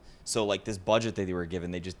 So like this budget that they were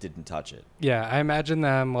given, they just didn't touch it. Yeah, I imagine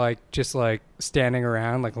them just standing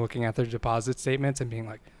around, looking at their deposit statements and being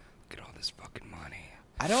like, "Look at all this fucking money."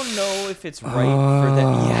 I don't know if it's right for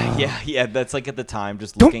them. Yeah. That's like at the time,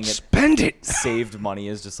 just looking at spend it. Saved money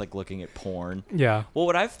is just like looking at porn. Yeah. Well,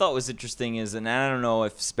 what I thought was interesting is, and I don't know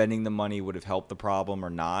if spending the money would have helped the problem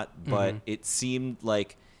or not, but it seemed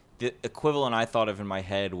like the equivalent I thought of in my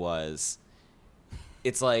head was,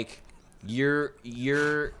 it's like you're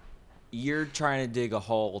trying to dig a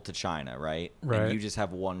hole to China, right? Right. And you just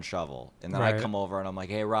have one shovel, and then I come over and I'm like,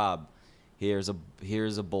 "Hey, Rob, here's a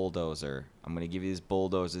bulldozer. I'm gonna give you this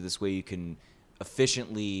bulldozer. This way you can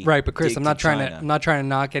efficiently." Right, but Chris, dig I'm not trying China. to. I'm not trying to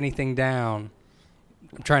knock anything down.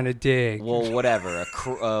 I'm trying to dig. Well, whatever.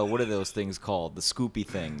 What are those things called? The scoopy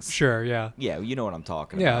things. Sure. Yeah. Yeah, you know what I'm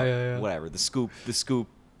talking Yeah, about. yeah. Whatever. The scoop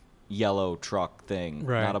yellow truck thing.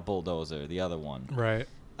 Right. Not a bulldozer. The other one. Right.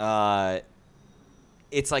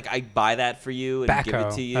 It's like I buy that for you and give it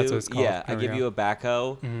Backhoe. to you. That's what it's called. Yeah, I There we give go. you a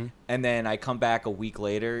backhoe, Mm-hmm. and then I come back a week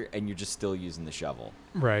later, and you're just still using the shovel.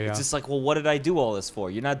 Right. Yeah. It's just like, well, what did I do all this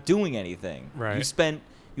for? You're not doing anything. Right.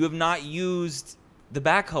 You have not used the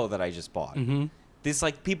backhoe that I just bought. Mm-hmm. These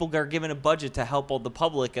like people are given a budget to help all the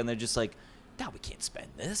public, and they're just like, no, we can't spend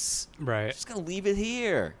this. Right. We're just gonna leave it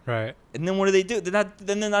here. Right. And then what do they do?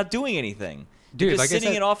 They're not doing anything. Dude, they're just like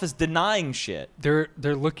sitting in office denying shit. They're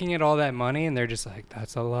looking at all that money and they're just like,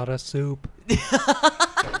 that's a lot of soup.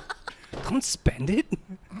 Don't spend it.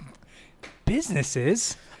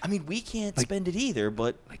 Businesses. I mean, we can't spend it either,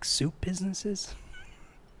 but like soup businesses.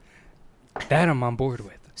 That I'm on board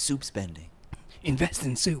with. Soup spending. Invest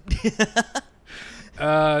in soup.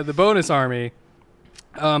 The bonus army.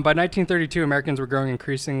 By 1932, Americans were growing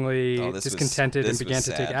increasingly discontented and began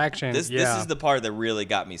to take action. This is the part that really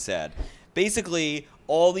got me sad. Basically,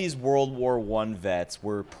 all these World War I vets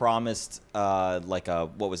were promised like a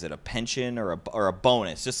pension or a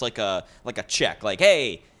bonus, just like a check, like,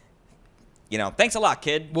 hey, thanks a lot,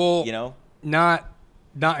 kid. Well, not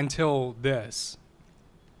until this.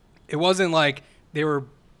 It wasn't like they were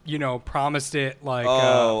promised it like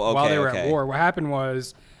while they were at war. What happened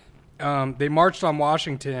was they marched on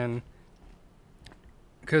Washington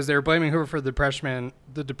because they were blaming Hoover for the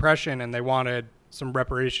depression, and they wanted some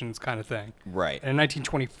reparations kind of thing. Right. And in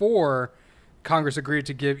 1924, Congress agreed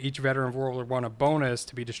to give each veteran of World War I a bonus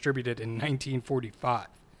to be distributed in 1945.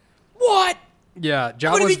 What? Yeah, I'm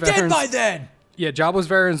gonna be dead by then. Yeah, jobless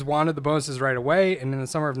veterans wanted the bonuses right away, and in the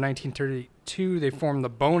summer of 1932, they formed the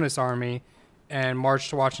Bonus Army and marched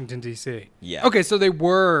to Washington, D.C. Yeah. Okay, so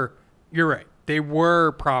you're right. They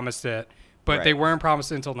were promised it, but they weren't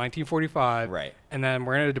promised it until 1945. Right. And then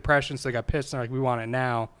we're in a depression, so they got pissed and they're like, we want it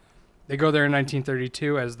now. They go there in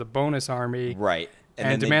 1932 as the Bonus Army. Right.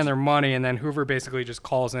 And demand their money, and then Hoover basically just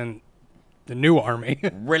calls in the new army.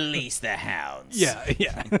 Release the hounds.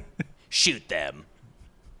 Yeah. Shoot them.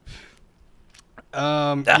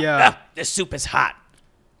 Yeah. The soup is hot.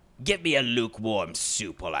 Give me a lukewarm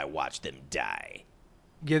soup while I watch them die.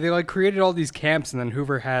 Yeah, they created all these camps, and then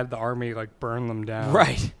Hoover had the army burn them down.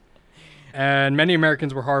 Right. And many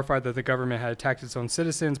Americans were horrified that the government had attacked its own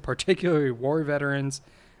citizens, particularly war veterans.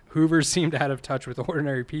 Hoover seemed out of touch with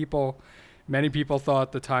ordinary people. Many people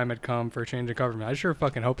thought the time had come for a change of government. I sure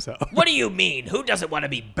fucking hope so. What do you mean? Who doesn't want to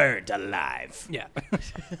be burned alive? Yeah.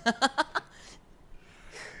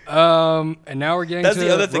 And now we're getting to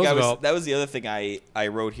Roosevelt. That was the other thing I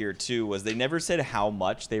wrote here too, was they never said how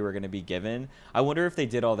much they were going to be given. I wonder if they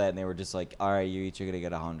did all that and they were just like, all right, you each are going to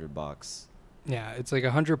get $100. Yeah, it's like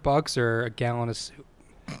 $100 or a gallon of soup.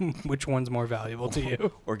 Which one's more valuable to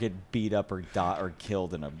you? Or get beat up or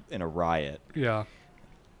killed in a riot. Yeah.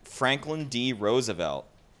 Franklin D. Roosevelt.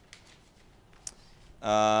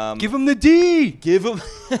 Give him the D. Give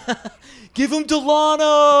him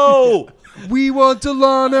Delano. We want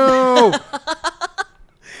Delano.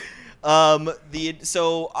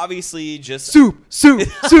 So obviously just soup.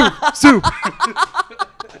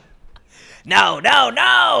 No.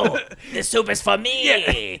 The soup is for me.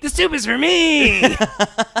 Yeah, the soup is for me.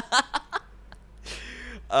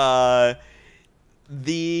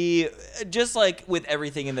 Just like with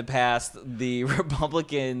everything in the past, the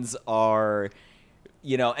Republicans are,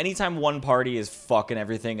 anytime one party is fucking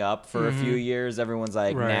everything up for a few years, everyone's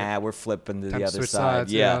like, nah, we're flipping to the other side.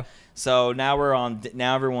 Yeah. So now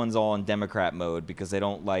everyone's all in Democrat mode because they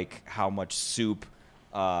don't like how much soup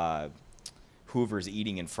Hoover's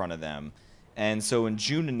eating in front of them. And so in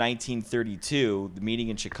June of 1932, the meeting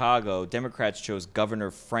in Chicago, Democrats chose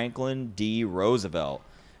Governor Franklin D. Roosevelt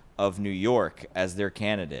of New York as their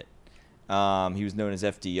candidate. He was known as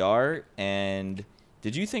FDR. And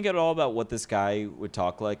did you think at all about what this guy would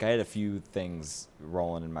talk like? I had a few things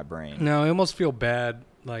rolling in my brain. No, I almost feel bad.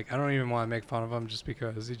 I don't even want to make fun of him just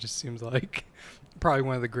because he just seems like probably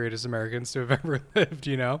one of the greatest Americans to have ever lived,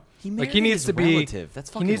 He needs to be relative. That's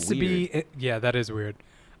fucking weird. To be. Yeah, that is weird.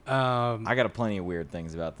 I got plenty of weird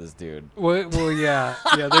things about this dude. Well, yeah.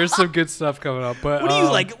 There's some good stuff coming up. But what do you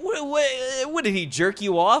like? What did he jerk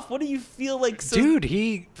you off? What do you feel like? Dude,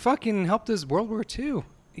 he fucking helped us World War II.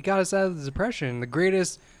 He got us out of the Depression. The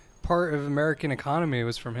greatest part of American economy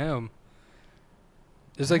was from him.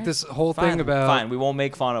 There's this whole thing about. Fine, we won't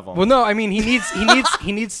make fun of him. Well, no, I mean he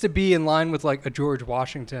needs to be in line with a George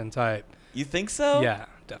Washington type. You think so? Yeah,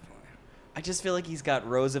 definitely. I just feel like he's got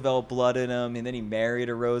Roosevelt blood in him, and then he married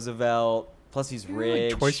a Roosevelt. Plus, he's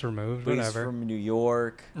rich. Twice removed, whatever. He's from New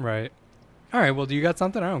York. Right. All right. Well, do you got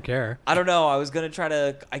something? I don't care. I don't know. I was gonna try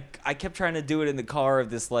to. I kept trying to do it in the car of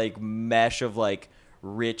this mesh of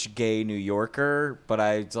rich gay New Yorker, but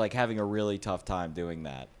I was having a really tough time doing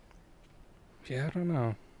that. Yeah, I don't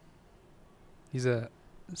know. He's a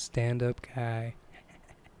stand-up guy.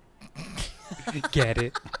 Get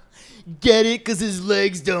it? Get it? Because his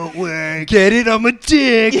legs don't work. Get it? I'm a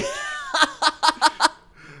dick.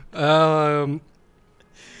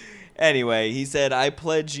 Anyway, he said, I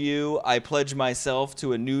pledge myself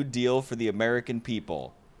to a new deal for the American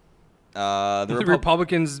people. The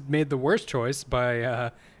Republicans made the worst choice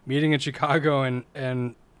by meeting in Chicago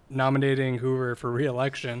and nominating Hoover for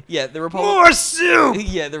re-election. Yeah, More soup!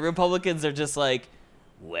 Yeah, the Republicans are just like,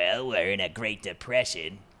 well, we're in a Great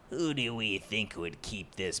Depression. Who do we think would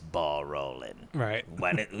keep this ball rolling? Right.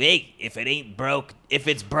 Hey, if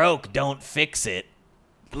it's broke, don't fix it.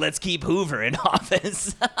 Let's keep Hoover in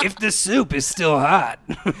office. If the soup is still hot,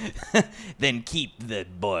 then keep the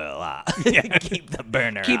boil hot. Keep the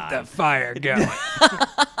burner keep on. the fire going.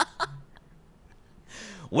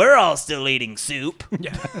 We're all still eating soup.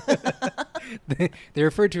 Yeah. They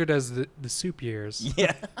refer to it as the soup years.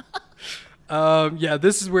 yeah. Yeah,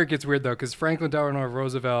 this is where it gets weird, though, because Franklin Delano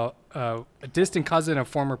Roosevelt, a distant cousin of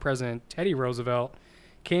former President Teddy Roosevelt,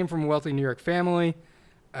 came from a wealthy New York family.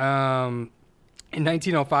 In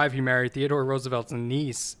 1905, he married Theodore Roosevelt's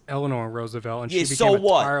niece, Eleanor Roosevelt, and she became a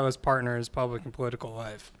tireless partner in his public and political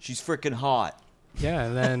life. She's freaking hot. Yeah,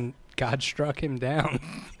 and then God struck him down,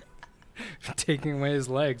 taking away his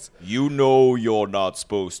legs. You know you're not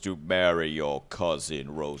supposed to marry your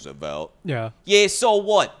cousin, Roosevelt. Yeah. Yeah, so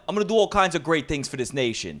what? I'm going to do all kinds of great things for this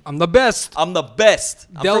nation. I'm the best. I'm the best.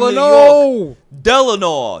 I'm Delano! from New York.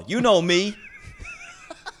 Delano! You know me.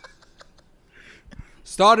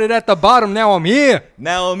 Started at the bottom, now I'm here.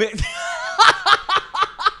 Now I'm in.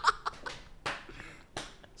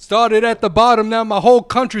 Started at the bottom, now my whole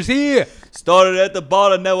country's here. Started at the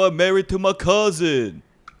bottom, now I'm married to my cousin.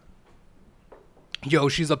 Yo,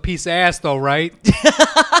 she's a piece of ass, though, right?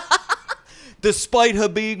 Despite her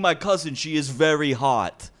being my cousin, she is very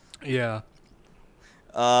hot. Yeah.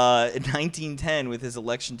 In 1910, with his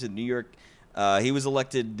election to New York, he was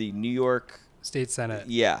elected the New York State Senate.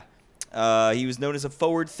 Yeah. He was known as a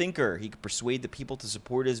forward thinker. He could persuade the people to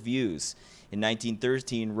support his views. In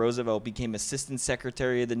 1913, Roosevelt became Assistant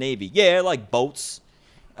Secretary of the Navy. Yeah, like boats.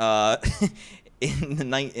 In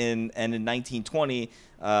 1920,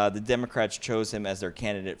 the Democrats chose him as their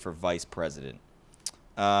candidate for vice president.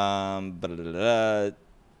 Then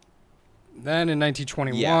in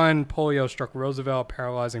 1921, polio struck Roosevelt,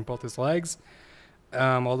 paralyzing both his legs.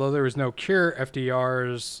 Although there was no cure,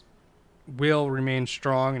 FDR's will remained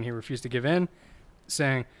strong, and he refused to give in,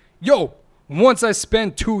 saying, yo, once I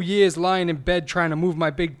spent 2 years lying in bed trying to move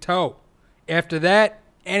my big toe. After that,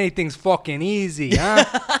 anything's fucking easy, huh?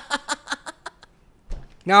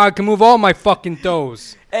 Now I can move all my fucking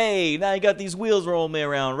toes. Hey, now you got these wheels rolling me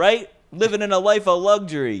around, right? Living in a life of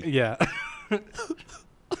luxury. Yeah.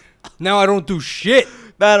 Now I don't do shit.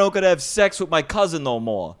 Now I don't gotta have sex with my cousin no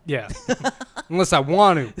more. Yeah. Unless I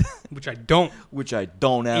want to, which I don't. Which I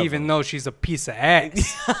don't ever. Even though she's a piece of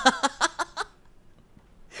ass.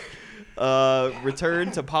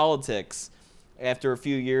 Return to politics. After a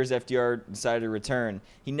few years, FDR decided to return.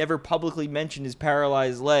 He never publicly mentioned his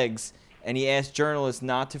paralyzed legs, and he asked journalists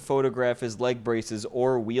not to photograph his leg braces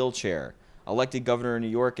or wheelchair. Elected governor of New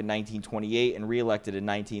York in 1928 and reelected in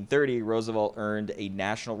 1930, Roosevelt earned a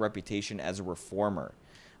national reputation as a reformer.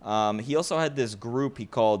 He also had this group he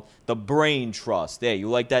called the Brain Trust. Hey, you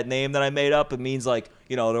like that name that I made up? It means, like,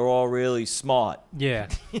 you know, they're all really smart. Yeah.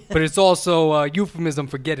 But it's also a euphemism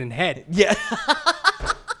for getting head. Yeah.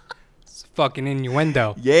 It's fucking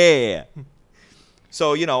innuendo. Yeah.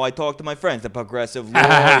 So, you know, I talked to my friends, a progressive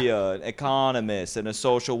lawyer, an economist, and a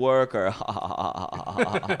social worker.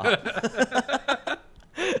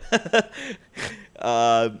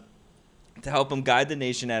 To help him guide the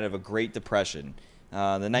nation out of a Great Depression.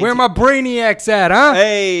 Where my brainiacs at, huh?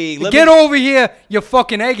 Hey, get over here, you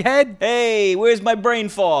fucking egghead. Hey, where's my brain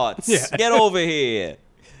farts? Yeah. Get over here.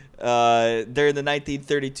 During the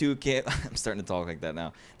 1932 I'm starting to talk like that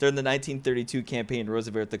now. During the 1932 campaign,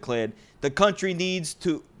 Roosevelt declared, "The country needs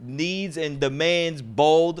and demands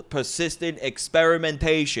bold, persistent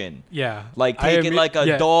experimentation." Yeah. Like taking like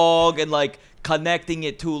a dog and like connecting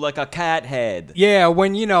it to like a cat head. Yeah,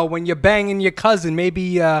 when you're banging your cousin,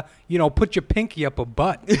 maybe put your pinky up a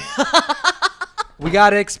butt. We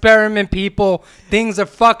gotta experiment, people. Things are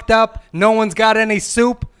fucked up. No one's got any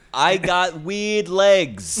soup. I got weird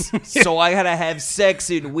legs, so I gotta have sex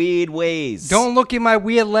in weird ways. Don't look at my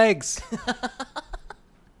weird legs.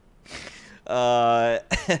 He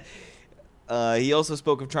also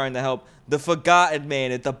spoke of trying to help the forgotten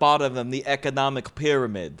man at the bottom of the economic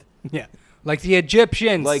pyramid. Yeah, like the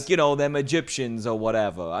Egyptians. Like, you know, them Egyptians or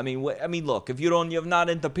whatever. I mean, look, if you're not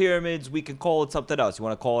into pyramids, we can call it something else. You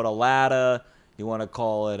want to call it a ladder? You want to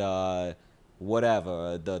call it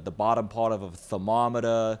whatever, the bottom part of a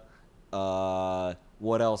thermometer,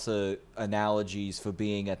 what else analogies for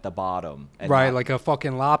being at the bottom? And Right, like a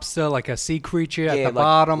fucking lobster, like a sea creature at the like,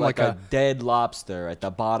 bottom, like a dead lobster at the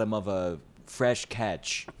bottom of a fresh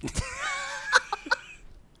catch.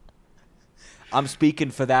 I'm speaking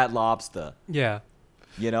for that lobster. Yeah.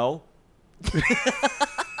 You know?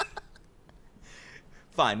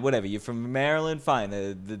 Fine, whatever. You're from Maryland, fine.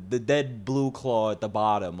 The dead blue claw at the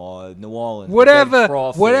bottom, or New Orleans.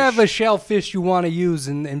 Whatever shellfish you want to use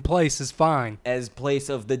in place is fine. As place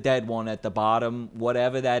of the dead one at the bottom,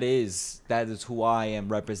 whatever that is who I am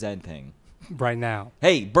representing. Right now.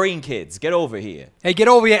 Hey, brain kids, get over here. Hey, get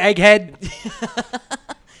over here, egghead.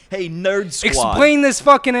 Hey, nerd squad. Explain this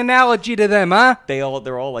fucking analogy to them, huh?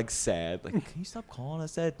 They're all like sad. Like, can you stop calling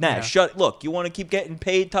us that? Nah, shut. Look, you want to keep getting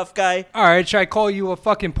paid, tough guy? All right, should I call you a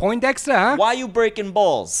fucking Poindexter, huh? Why you breaking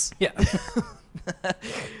balls? Yeah.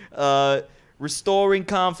 Restoring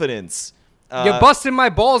confidence. You're busting my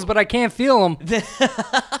balls, but I can't feel them.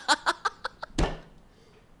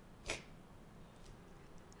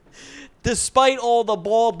 Despite all the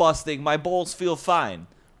ball busting, my balls feel fine.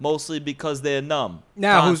 Mostly because they're numb.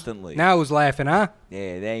 Constantly. Now who's laughing, huh?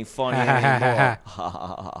 Yeah, they ain't funny anymore.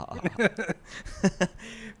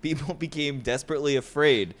 People became desperately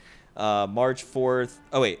afraid. March 4th.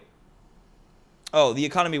 Oh, wait. Oh, the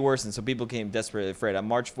economy worsened, so people became desperately afraid. On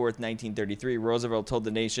March 4th, 1933, Roosevelt told the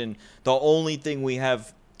nation, the only thing we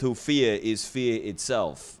have to fear is fear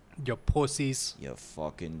itself. You pussies. You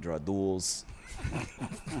fucking dradules.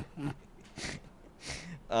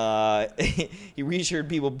 He reassured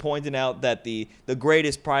people, pointing out that the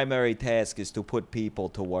greatest primary task is to put people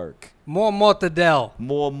to work. More mortadell.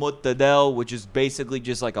 More mortadell, which is basically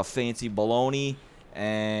just like a fancy bologna,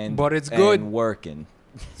 but it's good. And working.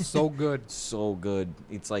 So good. So good.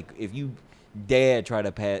 It's like, if you dare try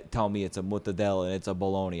to tell me it's a mortadell and it's a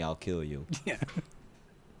bologna, I'll kill you. Yeah.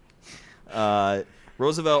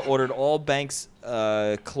 Roosevelt ordered all banks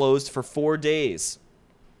closed for 4 days.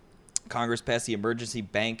 Congress passed the Emergency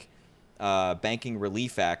Banking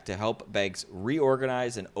Relief Act to help banks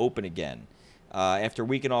reorganize and open again. After a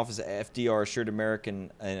week in office, FDR assured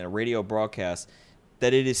Americans in a radio broadcast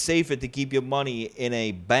that it is safer to keep your money in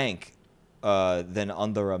a bank than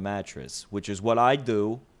under a mattress, which is what I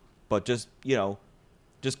do. But just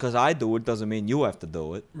because I do it doesn't mean you have to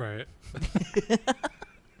do it. Right.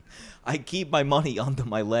 I keep my money under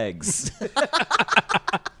my legs.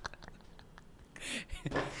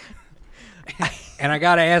 And I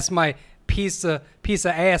gotta ask my piece of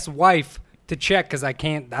ass wife to check because I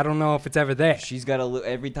don't know if it's ever there. She's gotta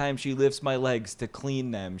every time she lifts my legs to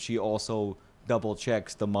clean them, she also double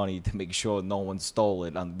checks the money to make sure no one stole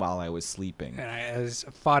it while I was sleeping. And I just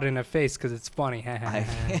fought in her face because it's funny.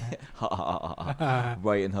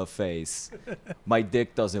 Right in her face. My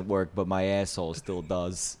dick doesn't work, but my asshole still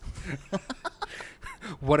does.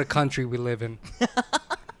 What a country we live in.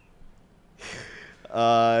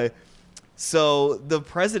 So the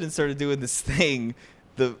president started doing this thing.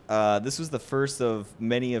 This was the first of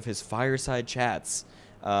many of his fireside chats,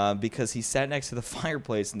 because he sat next to the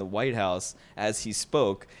fireplace in the White House as he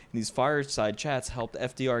spoke. And these fireside chats helped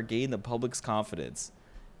FDR gain the public's confidence.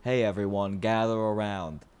 Hey, everyone, gather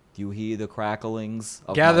around. Do you hear the cracklings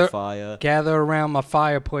of my fire? Gather around my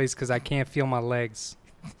fireplace because I can't feel my legs.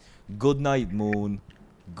 Good night, moon.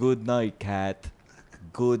 Good night, cat.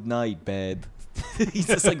 Good night, bed. He's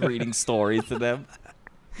just like reading stories to them.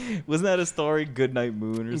 Wasn't that a story? Good night,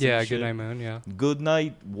 moon, or something? Yeah, good night, moon. Yeah. Good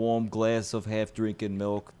night, warm glass of half-drinking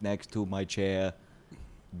milk next to my chair.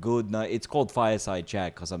 Good night. It's called fireside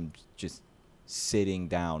chat because I'm just sitting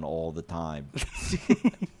down all the time.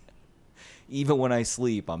 Even when I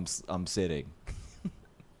sleep, I'm sitting.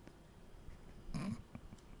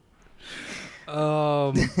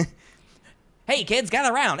 Hey, kids,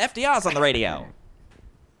 gather around. FDR's on the radio.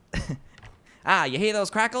 You hear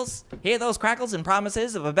those crackles? Hear those crackles and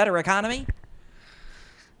promises of a better economy?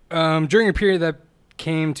 During a period that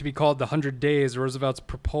came to be called the 100 Days, Roosevelt's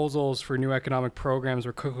proposals for new economic programs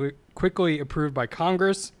were quickly approved by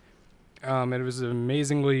Congress. It was an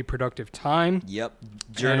amazingly productive time. Yep.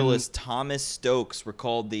 Journalist Thomas Stokes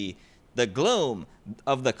recalled the gloom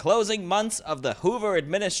of the closing months of the Hoover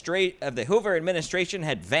administration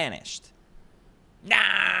had vanished.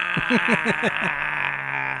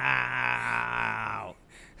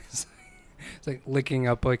 It's like licking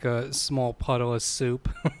up like a small puddle of soup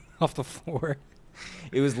off the floor.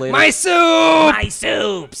 It was later. My soup! My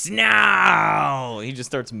soups! No! He just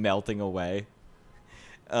starts melting away.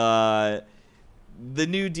 The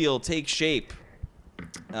New Deal takes shape.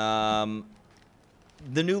 The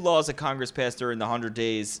new laws that Congress passed during the 100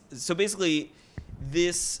 days. So basically,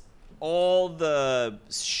 this all the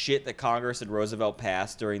shit that Congress and Roosevelt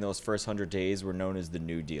passed during those first 100 days were known as the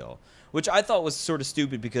New Deal, which I thought was sort of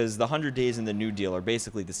stupid because the 100 days and the New Deal are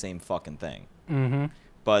basically the same fucking thing. Mm-hmm.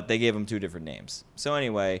 But they gave them two different names. So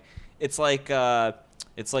anyway, it's like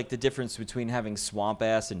the difference between having swamp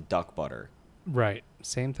ass and duck butter. Right.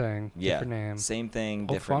 Same thing. Yeah. Different name. Same thing,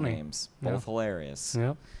 Both different funny. names. Yeah. Both hilarious.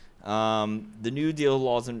 Yep. The New Deal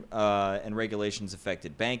laws and regulations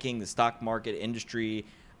affected banking, the stock market, industry,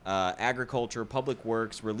 agriculture, public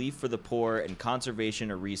works, relief for the poor, and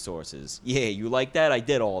conservation of resources. Yeah, you like that? I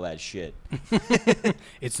did all that shit.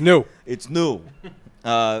 It's new. It's new.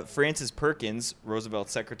 Francis Perkins,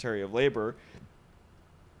 Roosevelt's Secretary of Labor,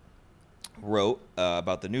 wrote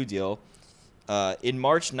about the New Deal. In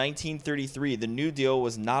March 1933, the New Deal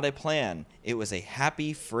was not a plan. It was a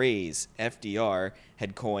happy phrase FDR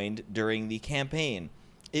had coined during the campaign.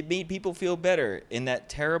 It made people feel better. In that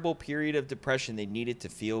terrible period of depression, they needed to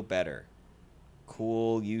feel better.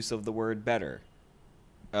 Cool use of the word better.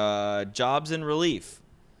 Jobs and relief.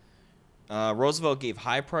 Roosevelt gave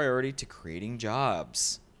high priority to creating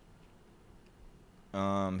jobs.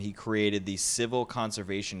 He created the Civil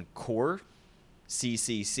Conservation Corps,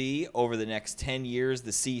 CCC. Over the next 10 years,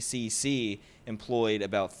 the CCC employed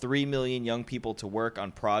about 3 million young people to work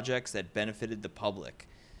on projects that benefited the public.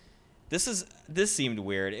 This seemed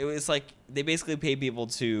weird. It was like they basically paid people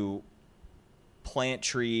to plant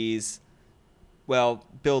trees,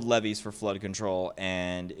 build levees for flood control,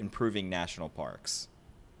 and improving national parks.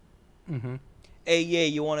 Mm-hmm. Hey, yeah,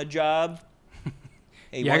 you want a job?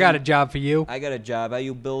 Hey, Yeah, I got a job for you. I got a job. How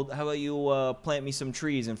about you plant me some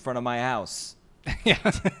trees in front of my house?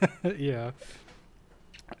 Yeah. Yeah.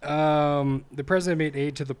 The president made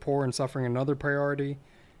aid to the poor and suffering another priority.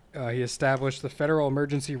 He established the Federal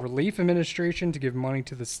Emergency Relief Administration to give money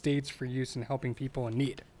to the states for use in helping people in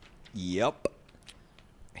need. Yep.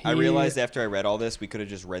 I realized after I read all this, we could have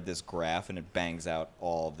just read this graph and it bangs out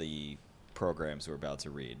all the programs we're about to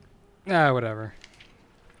read. Whatever.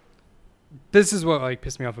 This is what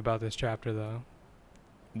pissed me off about this chapter, though.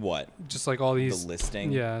 What? Just all these... The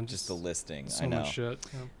listing? Yeah. Just the listing. So I know. much shit.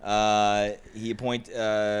 Yeah.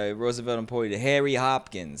 Roosevelt appointed Harry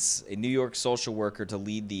Hopkins, a New York social worker, to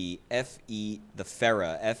lead the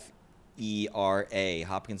FERA, F-E-R-A.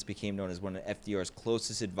 Hopkins became known as one of FDR's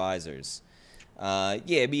closest advisors. Me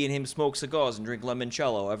and him smoke cigars and drink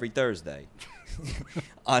limoncello every Thursday.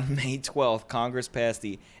 On May 12th, Congress passed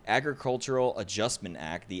the Agricultural Adjustment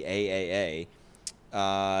Act, the AAA.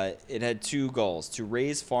 It had two goals: to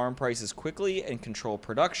raise farm prices quickly and control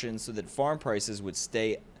production so that farm prices would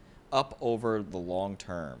stay up over the long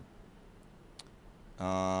term.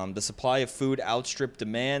 The supply of food outstripped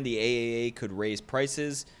demand. The AAA could raise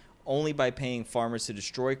prices only by paying farmers to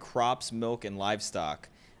destroy crops, milk, and livestock.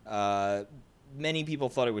 Many people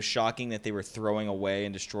thought it was shocking that they were throwing away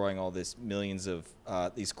and destroying all this millions of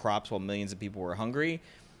these crops while millions of people were hungry.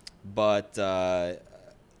 But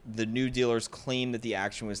the New Dealers claimed that the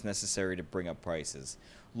action was necessary to bring up prices.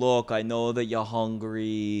 Look, I know that you're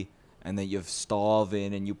hungry and that you're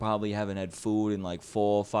starving and you probably haven't had food in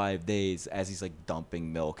 4 or 5 days, as he's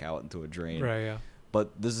dumping milk out into a drain. Right, yeah.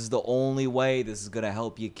 But this is the only way this is going to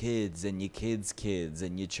help your kids and your kids' kids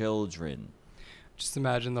and your children. Just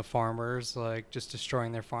imagine the farmers just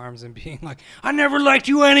destroying their farms and being like, I never liked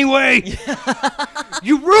you anyway.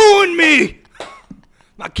 You ruined me.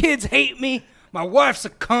 My kids hate me. My wife's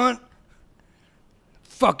a cunt.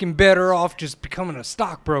 Fucking better off just becoming a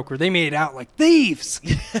stockbroker. They made out like thieves.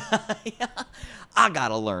 I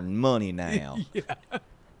gotta learn money now. Yeah.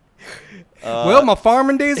 Well, my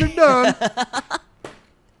farming days are done.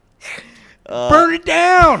 Burn it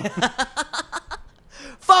down.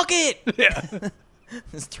 Fuck it. Yeah.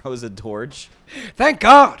 Just throws a torch. Thank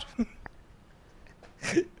God.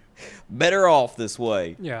 Better off this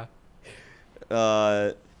way. Yeah.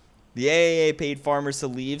 The AAA paid farmers to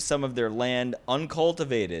leave some of their land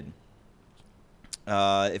uncultivated.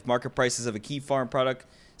 If market prices of a key farm product,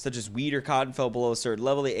 such as wheat or cotton, fell below a certain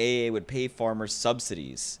level, the AAA would pay farmers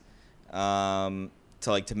subsidies to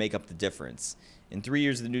make up the difference. In 3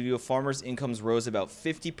 years of the New Deal, farmers' incomes rose about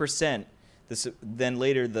 50%. Then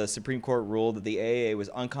later, the Supreme Court ruled that the AAA was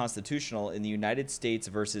unconstitutional in the United States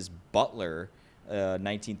versus Butler,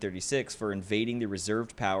 1936, for invading the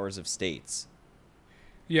reserved powers of states.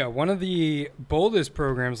 Yeah, one of the boldest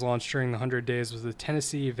programs launched during the 100 Days was the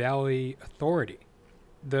Tennessee Valley Authority.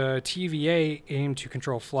 The TVA aimed to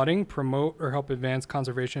control flooding, promote or help advance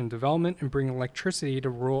conservation and development, and bring electricity to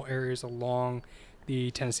rural areas along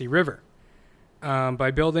the Tennessee River. By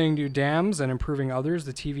building new dams and improving others,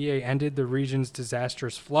 the TVA ended the region's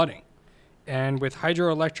disastrous flooding. And with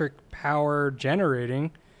hydroelectric power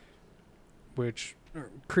generating, which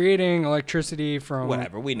creating electricity from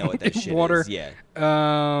Whatever, we know what that shit water. is. Yeah.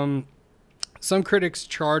 Some critics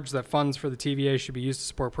charge that funds for the TVA should be used to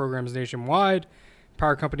support programs nationwide.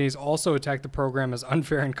 Power companies also attack the program as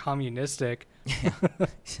unfair and communistic.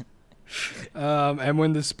 And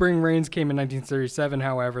when the spring rains came in 1937,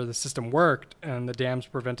 however, the system worked, and the dams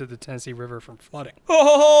prevented the Tennessee River from flooding.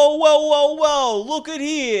 Oh, well, look at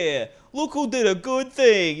here. Look who did a good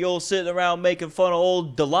thing. You're all sitting around making fun of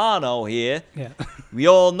old Delano here. Yeah. We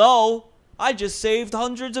all know I just saved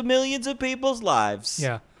hundreds of millions of people's lives.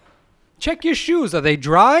 Yeah. Check your shoes. Are they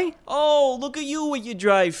dry? Oh, look at you with your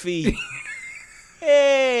dry feet.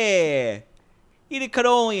 Hey. Eat a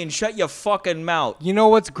cannoli and shut your fucking mouth. You know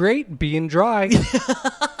what's great? Being dry.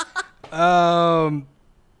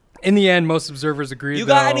 In the end, most observers agreed. You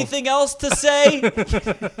got anything else to say?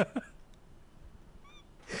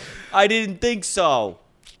 I didn't think so.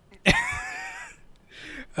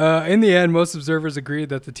 In the end, most observers agreed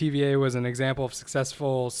that the TVA was an example of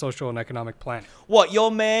successful social and economic planning. What,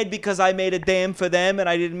 you're mad because I made a dam for them and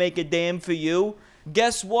I didn't make a dam for you?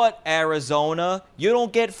 Guess what, Arizona? You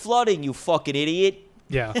don't get flooding, you fucking idiot.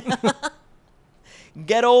 Yeah.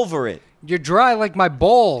 Get over it. You're dry like my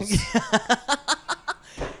balls.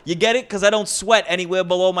 You get it? Because I don't sweat anywhere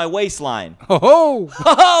below my waistline. Ho ho!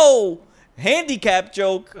 Ho ho! Handicap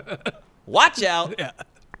joke. Watch out. Yeah.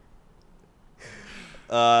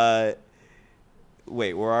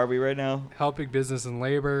 Wait, where are we right now? Helping business and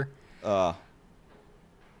labor. On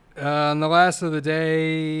the last of the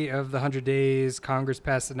day of the 100 days, Congress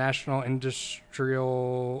passed the National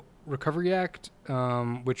Industrial Recovery Act,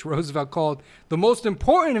 which Roosevelt called the most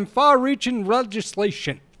important and far-reaching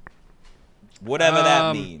legislation. Whatever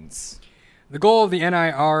that means. The goal of the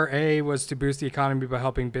NIRA was to boost the economy by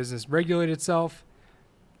helping business regulate itself.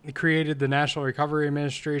 It created the National Recovery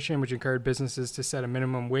Administration, which encouraged businesses to set a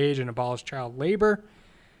minimum wage and abolish child labor.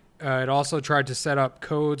 It also tried to set up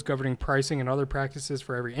codes governing pricing and other practices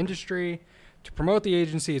for every industry. To promote the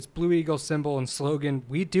agency, its Blue Eagle symbol and slogan,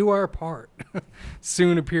 "We do our part,"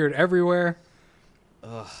 soon appeared everywhere.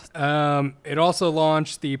 It also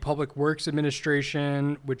launched the Public Works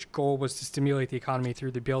Administration, which goal was to stimulate the economy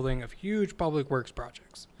through the building of huge public works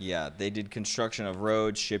projects. Yeah, they did construction of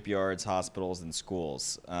roads, shipyards, hospitals, and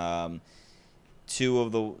schools. Many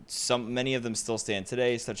of them still stand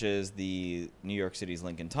today, such as the New York City's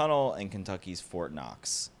Lincoln Tunnel and Kentucky's Fort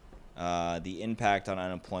Knox. The impact on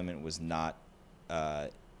unemployment was not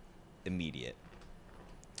immediate.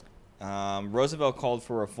 Roosevelt called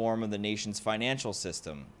for reform of the nation's financial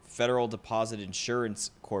system. Federal Deposit Insurance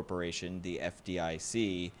Corporation, the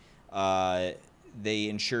FDIC, they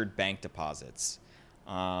insured bank deposits.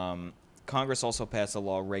 Congress also passed a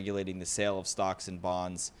law regulating the sale of stocks and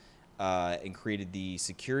bonds and created the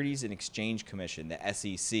Securities and Exchange Commission, the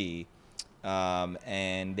SEC,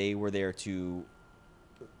 and they were there to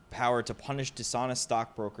power to punish dishonest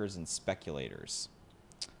stockbrokers and speculators.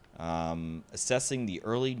 Assessing the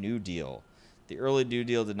early New Deal. The early New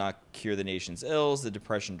Deal did not cure the nation's ills. The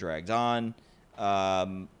Depression dragged on.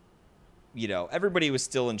 Everybody was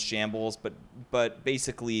still in shambles, but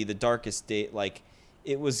basically the darkest day,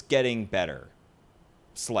 it was getting better,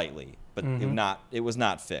 slightly, but it was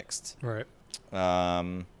not fixed. Right.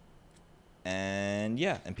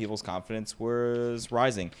 And people's confidence was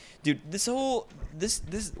rising. Dude, this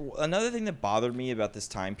another thing that bothered me about this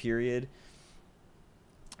time period.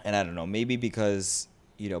 And I don't know, maybe because,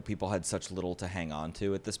 people had such little to hang on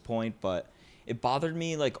to at this point, but it bothered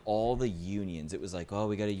me, all the unions. It was like, oh,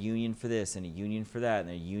 we got a union for this and a union for that and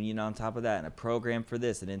a union on top of that and a program for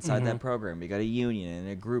this. And inside that program, we got a union and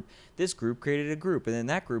a group. This group created a group, and then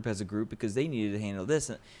that group has a group because they needed to handle this.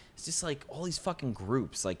 And it's just all these fucking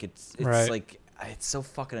groups. It's right. It's so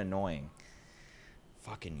fucking annoying.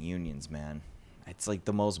 Fucking unions, man. It's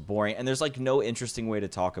the most boring. And there's no interesting way to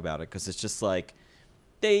talk about it because it's just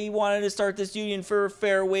they wanted to start this union for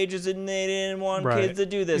fair wages and they didn't want kids to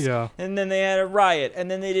do this. Yeah. And then they had a riot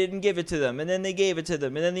and then they didn't give it to them and then they gave it to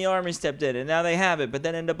them and then the army stepped in and now they have it, but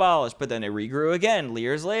then it abolished, but then it regrew again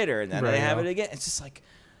years later and then they have it again. It's just ugh.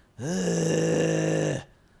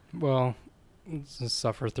 Well, let's just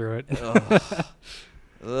suffer through it.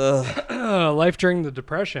 Ugh. Life during the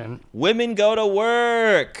Depression. Women go to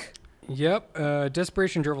work. Yep.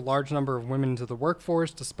 Desperation drove a large number of women into the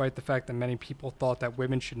workforce, despite the fact that many people thought that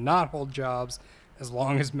women should not hold jobs as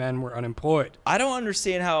long as men were unemployed. I don't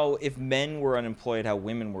understand how, if men were unemployed, how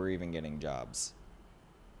women were even getting jobs.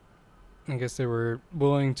 I guess they were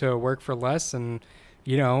willing to work for less, and,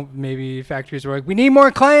 maybe factories were like, we need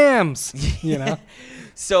more clams,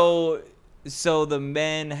 So the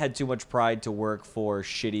men had too much pride to work for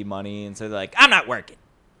shitty money, and so they're like, I'm not working.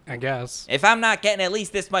 I guess. If I'm not getting at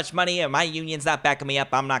least this much money and my union's not backing me up,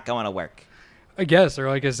 I'm not going to work. I guess, or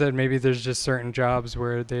like I said, maybe there's just certain jobs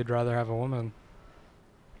where they'd rather have a woman.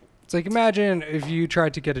 It's like, imagine if you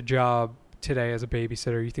tried to get a job today as a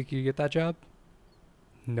babysitter. You think you get that job?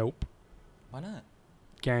 Nope. Why not?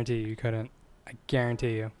 Guarantee you couldn't. I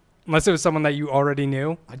guarantee you. Unless it was someone that you already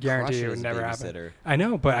knew, I guarantee crush it it would as a never babysitter. happen. I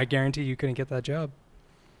know, but I guarantee you couldn't get that job.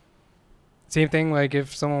 Same thing, like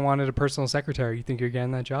if someone wanted a personal secretary, you think you're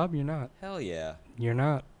getting that job? You're not. Hell yeah. You're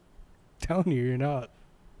not. I'm telling you, you're not.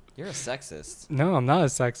 You're a sexist. No, I'm not a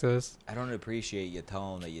sexist. I don't appreciate your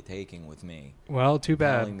tone that you're taking with me. Well, too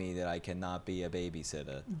bad. Telling me that I cannot be a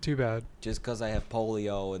babysitter. Too bad. Just because I have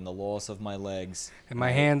polio and the loss of my legs. And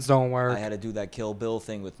my hands don't work. I had to do that Kill Bill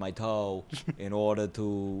thing with my toe in order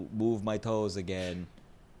to move my toes again,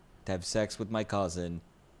 to have sex with my cousin.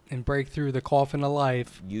 And break through the coffin of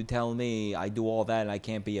life. You tell me I do all that and I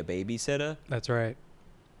can't be a babysitter? That's right.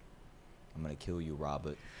 I'm going to kill you,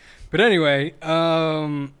 Robert. But anyway,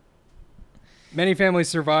 many families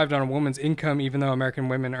survived on a woman's income, even though American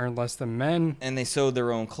women earned less than men. And they sewed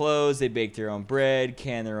their own clothes, they baked their own bread,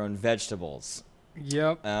 canned their own vegetables.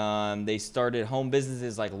 Yep. They started home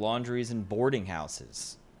businesses like laundries and boarding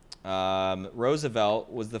houses.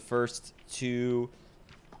 Roosevelt was the first to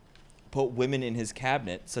put women in his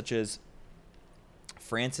cabinet, such as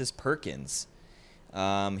Frances Perkins.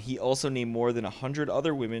 He also named more than 100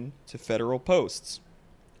 other women to federal posts.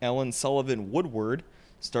 Ellen Sullivan Woodward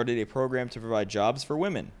started a program to provide jobs for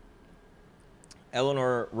women.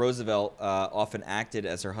 Eleanor Roosevelt often acted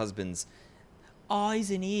as her husband's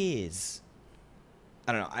eyes and ears.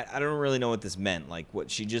 I don't know. I don't really know what this meant. Like, what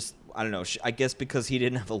she just, I don't know. I guess because he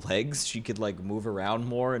didn't have legs, she could, like, move around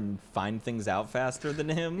more and find things out faster than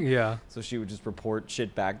him. Yeah. So she would just report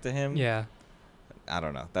shit back to him. Yeah. I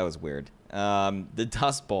don't know. That was weird. The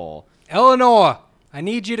Dust Bowl. Eleanor, I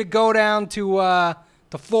need you to go down to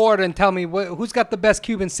Florida and tell me who's got the best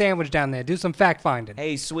Cuban sandwich down there. Do some fact finding.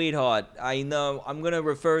 Hey, sweetheart, I know I'm going to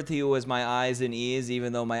refer to you as my eyes and ears,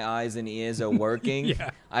 even though my eyes and ears are working. Yeah.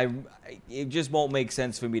 It just won't make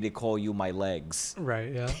sense for me to call you my legs.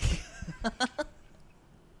 Right, yeah.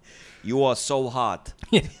 You are so hot.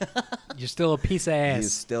 You're still a piece of ass.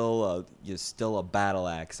 You're still a battle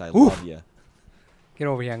axe. I love you. Get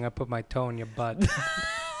over here. I'm going to put my toe in your butt.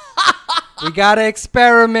 We got to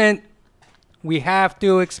experiment. We have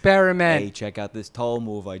to experiment. Hey, check out this toe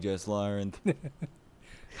move I just learned.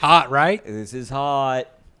 Hot, right? This is hot.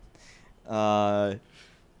 During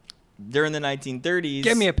the 1930s...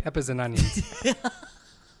 Give me a peppers and onions.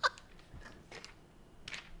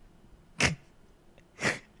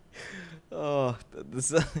 Oh,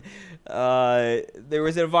 there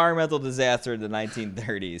was an environmental disaster in the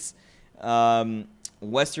 1930s.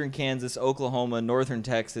 Western Kansas, Oklahoma, northern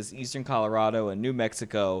Texas, eastern Colorado, and New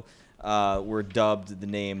Mexico were dubbed the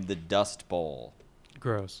name the Dust Bowl.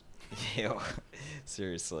 Gross. Ew.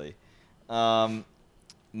 Seriously.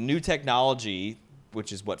 New technology,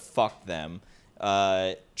 which is what fucked them.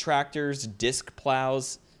 Tractors, disc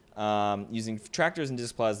plows. Using tractors and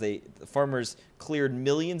disc plows, the farmers cleared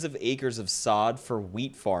millions of acres of sod for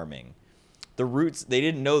wheat farming. The roots, they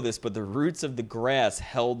didn't know this, but the roots of the grass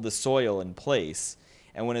held the soil in place.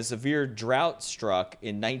 And when a severe drought struck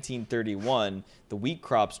in 1931, the wheat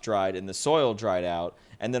crops dried and the soil dried out.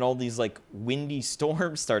 And then all these like windy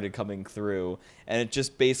storms started coming through. And it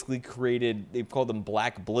just basically created, they called them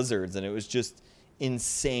black blizzards. And it was just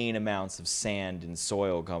insane amounts of sand and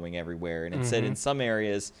soil going everywhere. And it said in some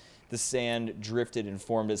areas, the sand drifted and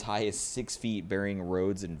formed as high as 6 feet, burying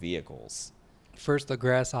roads and vehicles. First the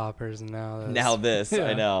grasshoppers, and now this. Yeah.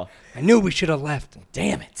 I know. I knew we should have left.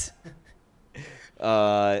 Damn it.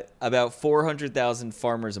 About 400,000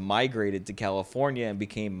 farmers migrated to California and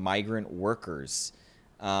became migrant workers.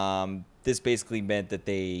 This basically meant that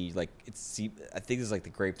they, like, I think it's like the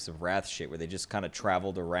Grapes of Wrath shit, where they just kind of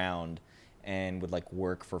traveled around and would, like,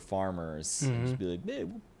 work for farmers. And just be like, hey,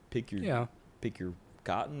 we'll pick your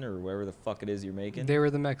cotton or whatever the fuck it is you're making. They were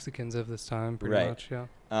the Mexicans of this time, pretty much, yeah.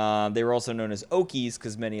 They were also known as Okies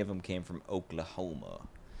because many of them came from Oklahoma.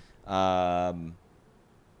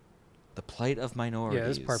 The plight of minorities. Yeah,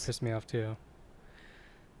 this part pissed me off, too.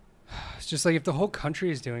 It's just like if the whole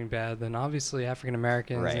country is doing bad, then obviously African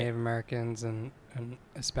Americans, Native Americans, and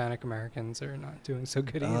Hispanic Americans are not doing so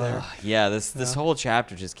good either. Yeah, this whole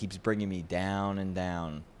chapter just keeps bringing me down and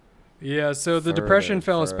down. Yeah, so the Depression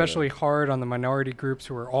fell especially hard on the minority groups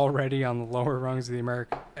who were already on the lower rungs of the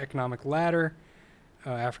American economic ladder.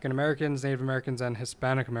 African Americans, Native Americans, and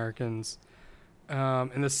Hispanic Americans.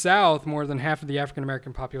 In the South, more than half of the African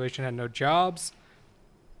American population had no jobs.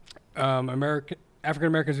 African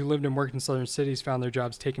Americans who lived and worked in southern cities found their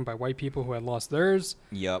jobs taken by white people who had lost theirs.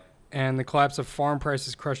 Yep. And the collapse of farm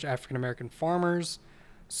prices crushed African American farmers.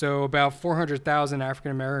 So about 400,000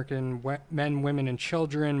 African American men, women, and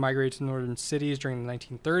children migrated to northern cities during the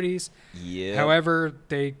 1930s. Yeah. However,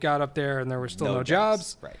 they got up there and there were still no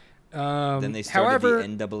jobs. Right. Then they started however, the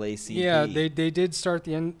NAACP. Yeah, they did start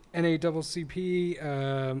the NAACP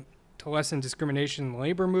to lessen discrimination in the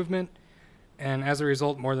labor movement. And as a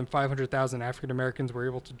result, more than 500,000 African Americans were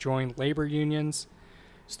able to join labor unions.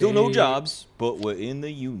 Still no jobs, but we're in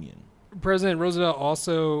the union. President Roosevelt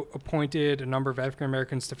also appointed a number of African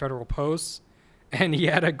Americans to federal posts, and he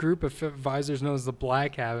had a group of advisors known as the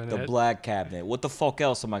Black Cabinet. The Black Cabinet. What the fuck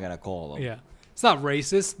else am I going to call them? Yeah. It's not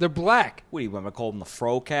racist. They're black. What do you want me to call them? The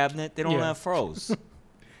Fro Cabinet? They don't have fros.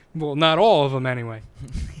 Well, not all of them anyway.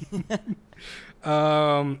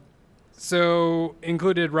 So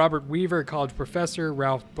included Robert Weaver, a college professor,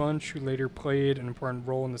 Ralph Bunche, who later played an important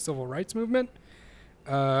role in the civil rights movement,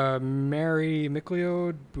 Mary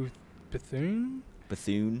McLeod Bethune,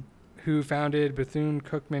 who founded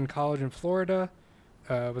Bethune-Cookman College in Florida,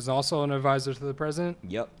 was also an advisor to the president.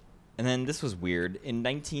 Yep. And then this was weird. In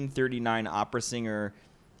 1939, opera singer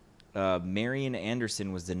Marian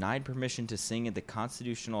Anderson was denied permission to sing at the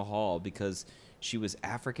Constitutional Hall because she was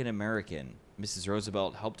African American. Mrs.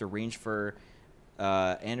 Roosevelt helped arrange for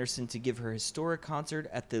Anderson to give her historic concert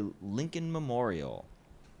at the Lincoln Memorial.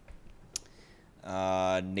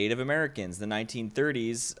 Native Americans, the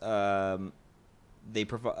 1930s,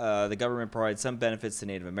 the government provided some benefits to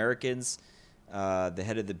Native Americans. The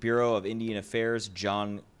head of the Bureau of Indian Affairs,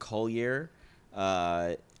 John Collier,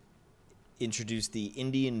 introduced the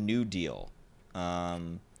Indian New Deal.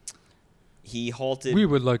 He halted... We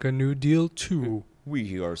would like a New Deal, too.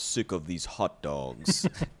 We are sick of these hot dogs.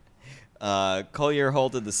 Collier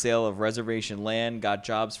halted the sale of reservation land, got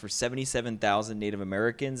jobs for 77,000 Native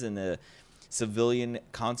Americans in the Civilian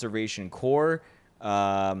Conservation Corps,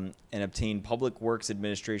 and obtained Public Works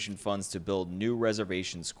Administration funds to build new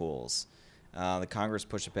reservation schools. The Congress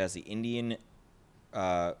pushed to pass the Indian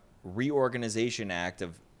Reorganization Act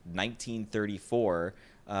of 1934,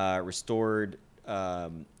 restored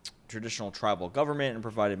traditional tribal government, and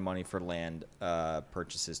provided money for land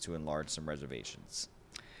purchases to enlarge some reservations.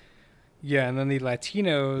 Yeah, and then the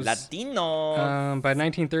Latinos. By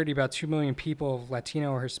 1930, about 2 million people of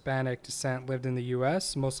Latino or Hispanic descent lived in the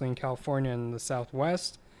U.S., mostly in California and the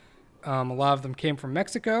Southwest. A lot of them came from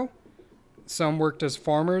Mexico. Some worked as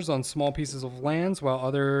farmers on small pieces of lands, while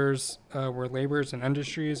others were laborers in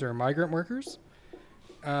industries or migrant workers.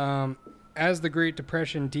 As the Great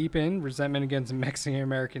Depression deepened, resentment against Mexican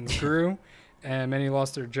Americans grew, and many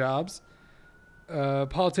lost their jobs.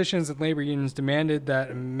 Politicians and labor unions demanded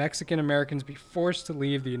that Mexican Americans be forced to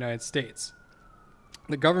leave the United States.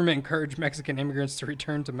 The government encouraged Mexican immigrants to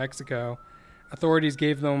return to Mexico. Authorities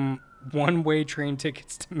gave them one-way train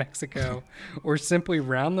tickets to Mexico or simply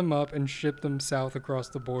round them up and ship them south across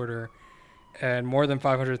the border. And more than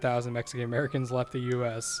 500,000 Mexican Americans left the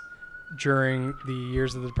U.S. during the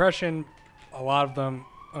years of the Depression, a lot of them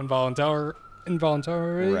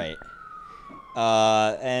involuntarily. Right.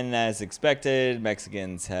 And as expected,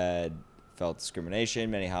 Mexicans had felt discrimination.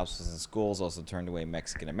 Many hospitals and schools also turned away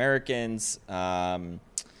Mexican Americans.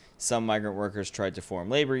 Some migrant workers tried to form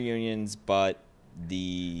labor unions, but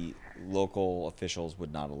the local officials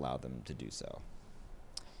would not allow them to do so.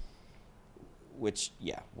 Which,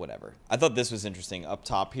 yeah, whatever. I thought this was interesting. Up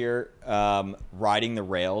top here, riding the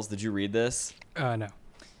rails. Did you read this? No.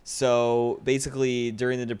 So basically,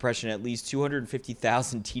 during the Depression, at least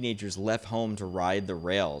 250,000 teenagers left home to ride the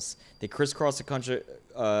rails. They crisscrossed the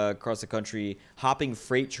country, hopping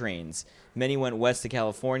freight trains. Many went west to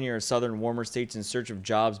California or southern warmer states in search of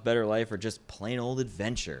jobs, better life, or just plain old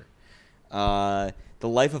adventure. The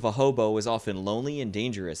life of a hobo was often lonely and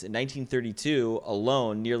dangerous. In 1932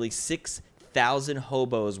 alone, nearly 6,000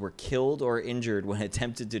 hobos were killed or injured when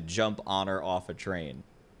attempted to jump on or off a train.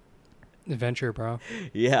 Adventure, bro.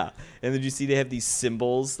 Yeah. And did you see they have these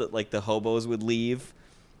symbols that, like, the hobos would leave?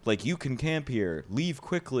 Like, you can camp here. Leave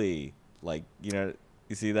quickly. Like, you know,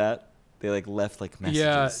 you see that? They, like, left, like, messages.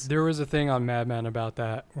 Yeah, there was a thing on Mad Men about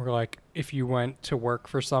that where, like, if you went to work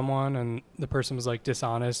for someone and the person was, like,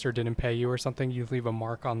 dishonest or didn't pay you or something, you'd leave a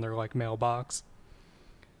mark on their, like, mailbox.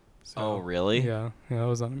 So, oh, really? Yeah, that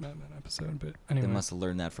was on a Mad Men episode. But anyway. They must have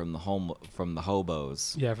learned that from the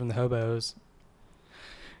hobos. Yeah, from the hobos.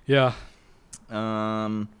 Yeah.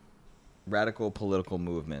 Radical political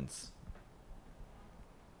movements.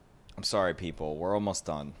 I'm sorry, people. We're almost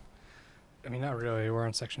done. I mean, not really. We're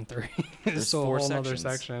on section 3. There's still four a whole other sections.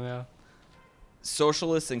 section, yeah.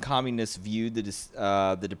 socialists and communists viewed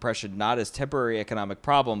the Depression not as temporary economic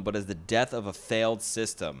problem, but as the death of a failed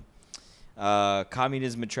system.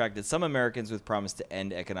 Communism attracted some Americans with promise to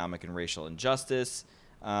end economic and racial injustice.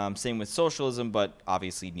 Same with socialism, but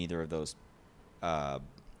obviously neither of those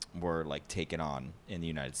were like taken on in the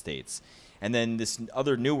United States. And then this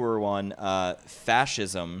other newer one,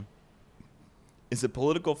 fascism, is a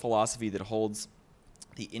political philosophy that holds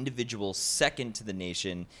the individual second to the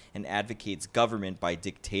nation and advocates government by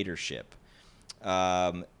dictatorship.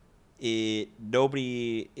 It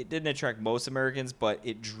didn't attract most Americans, but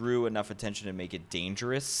it drew enough attention to make it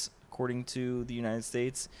dangerous, according to the United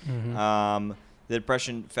States. Mm-hmm. The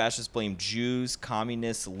Depression, fascists blamed Jews,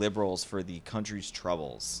 communists, liberals for the country's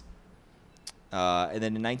troubles. And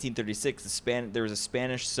then in 1936, there was a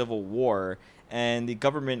Spanish Civil War, and the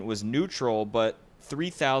government was neutral, but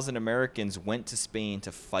 3,000 Americans went to Spain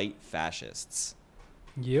to fight fascists.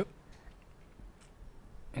 Yep.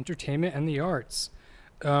 Entertainment and the arts.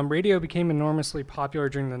 Radio became enormously popular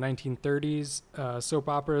during the 1930s. Soap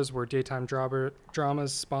operas were daytime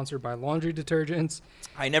dramas sponsored by laundry detergents.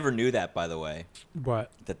 I never knew that, by the way.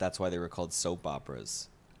 What? That's why they were called soap operas.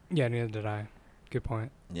 Yeah, neither did I. Good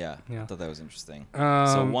point. Yeah. I thought that was interesting.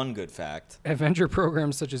 So one good fact. Adventure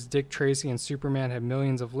programs such as Dick Tracy and Superman had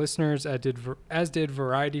millions of listeners, as did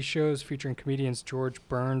variety shows featuring comedians George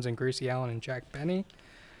Burns and Gracie Allen and Jack Benny.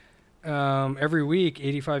 Every week,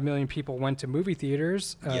 85 million people went to movie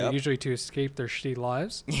theaters, usually to escape their shitty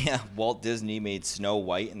lives. Yeah, Walt Disney made Snow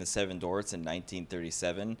White and the Seven Dwarfs in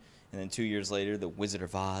 1937, and then 2 years later, The Wizard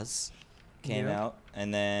of Oz came out,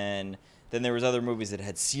 and then there was other movies that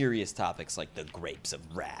had serious topics like The Grapes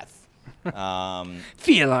of Wrath.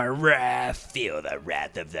 Feel our wrath. Feel the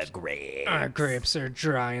wrath of the grapes. Our grapes are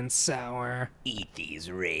dry and sour. Eat these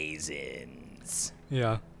raisins.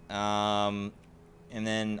 Yeah. And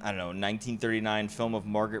then, I don't know, 1939 film of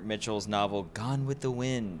Margaret Mitchell's novel Gone with the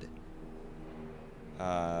Wind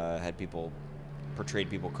portrayed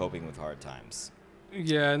people coping with hard times.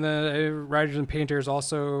 Yeah, and then writers and painters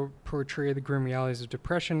also portray the grim realities of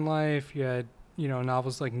depression life. You had,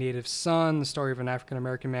 novels like Native Son, the story of an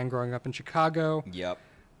African-American man growing up in Chicago. Yep.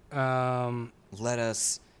 Let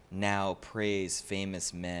us now praise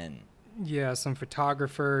famous men. Yeah, some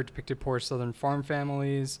photographer depicted poor Southern farm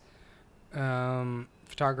families.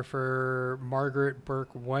 Photographer Margaret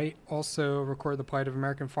Burke White also recorded the plight of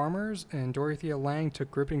American farmers, and Dorothea Lange took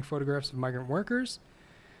gripping photographs of migrant workers.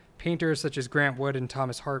 Painters such as Grant Wood and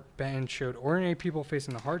Thomas Hart Benton showed ordinary people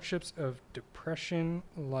facing the hardships of depression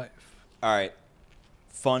life. All right,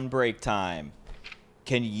 fun break time.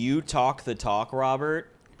 Can you talk the talk, Robert?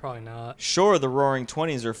 Probably not. Sure, the Roaring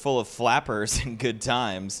 '20s are full of flappers and good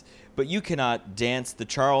times, but you cannot dance the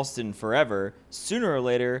Charleston forever. Sooner or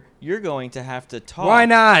later, you're going to have to talk. Why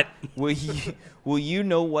not? Will you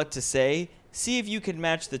know what to say? See if you can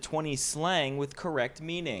match the '20s slang with correct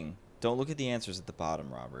meaning. Don't look at the answers at the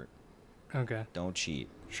bottom, Robert. Okay. Don't cheat.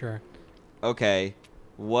 Sure. Okay.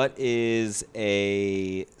 What is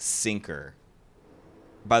a sinker?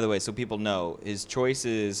 By the way, so people know, his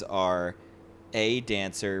choices are A,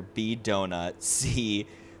 dancer, B, donut, C,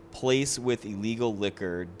 place with illegal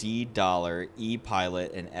liquor, D, dollar, E,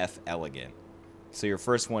 pilot, and F, elegant. So your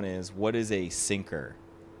first one is, what is a sinker?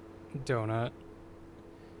 Donut.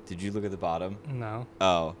 Did you look at the bottom? No.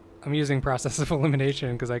 Oh. I'm using process of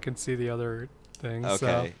elimination because I could see the other things.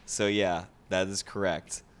 Okay. So yeah, that is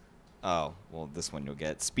correct. Oh, well, this one you'll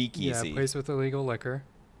get. Speakeasy. Yeah, place with illegal liquor.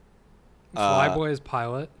 Flyboy is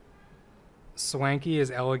pilot. Swanky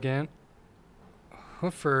is elegant.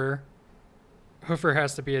 Hoover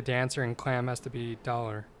has to be a dancer, and Clam has to be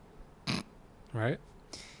dollar. Right?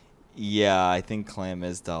 Yeah, I think Clam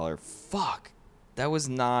is dollar. Fuck. That was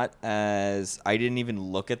not as... I didn't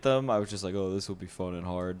even look at them. I was just like, oh, this will be fun and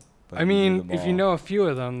hard. But I mean, if you know a few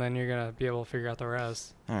of them, then you're going to be able to figure out the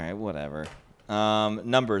rest. All right, whatever.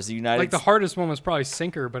 Numbers. The United... Like, the hardest one was probably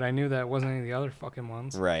Sinker, but I knew that wasn't any of the other fucking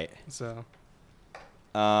ones. Right. So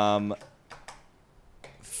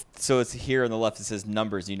it's here on the left. It says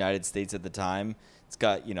numbers. United States at the time. It's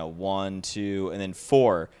got 1, 2, and then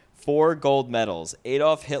 4. 4 gold medals.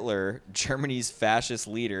 Adolf Hitler, Germany's fascist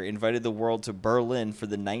leader, invited the world to Berlin for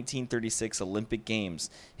the 1936 Olympic Games.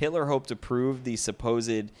 Hitler hoped to prove the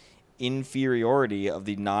supposed inferiority of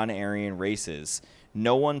the non-Aryan races.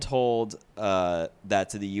 No one told that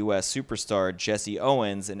to the U.S. superstar Jesse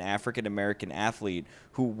Owens, an African-American athlete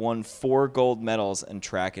who won 4 gold medals in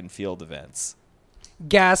track and field events.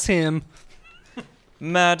 Gas him.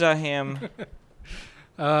 Murder him.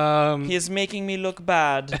 He is making me look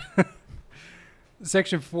bad.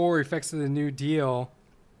 Section 4, effects of the New Deal.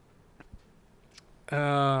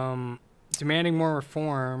 To demanding more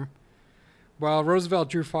reform, while Roosevelt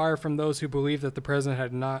drew fire from those who believed that the president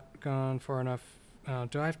had not gone far enough.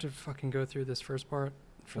 Do I have to fucking go through this first part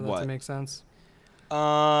for that to make sense?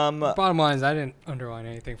 Bottom line is I didn't underline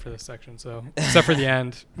anything for this section, so except for the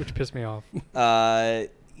end, which pissed me off.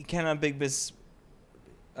 You can't on big business.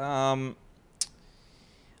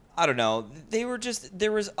 I don't know.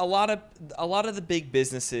 There was a lot of the big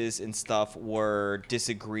businesses and stuff were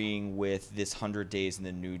disagreeing with this 100 days in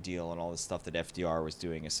the New Deal and all this stuff that FDR was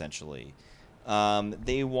doing. Essentially,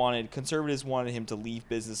 conservatives wanted him to leave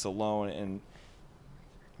business alone and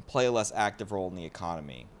play a less active role in the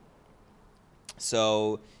economy.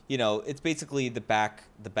 So, it's basically the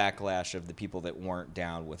backlash of the people that weren't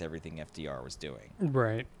down with everything FDR was doing.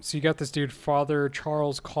 Right. So you got this dude, Father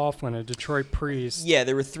Charles Coughlin, a Detroit priest. Yeah,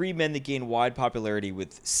 there were three men that gained wide popularity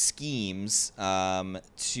with schemes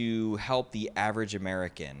to help the average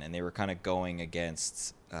American, and they were kind of going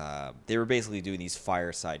against. They were basically doing these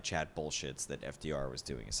fireside chat bullshits that FDR was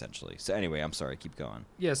doing, essentially. So anyway, I'm sorry, keep going.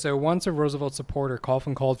 Yeah, so once a Roosevelt supporter,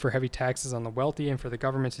 Coughlin called for heavy taxes on the wealthy and for the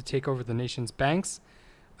government to take over the nation's banks.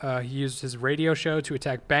 He used his radio show to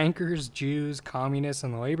attack bankers, Jews, communists,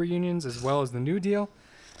 and the labor unions, as well as the New Deal.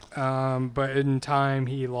 But in time,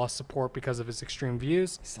 he lost support because of his extreme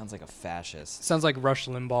views. He sounds like a fascist. Sounds like Rush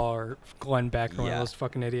Limbaugh or Glenn Beck or one of those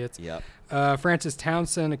fucking idiots. Yep. Francis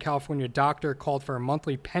Townsend, a California doctor, called for a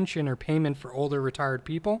monthly pension or payment for older retired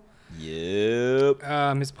people. Yep.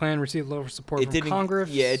 His plan received little support from Congress.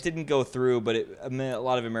 Yeah, it didn't go through, but a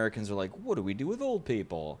lot of Americans are like, what do we do with old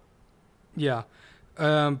people? Yeah.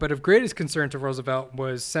 But of greatest concern to Roosevelt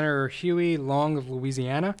was Senator Huey Long of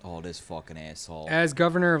Louisiana. Oh, this fucking asshole. As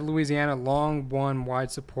governor of Louisiana, Long won wide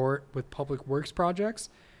support with public works projects,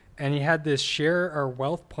 and he had this share our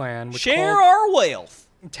wealth plan. Share our wealth.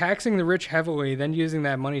 Taxing the rich heavily, then using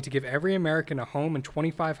that money to give every American a home and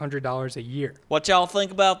 $2,500 a year. What y'all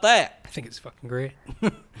think about that? I think it's fucking great.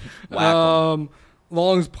 Wow.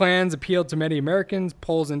 Long's plans appealed to many Americans.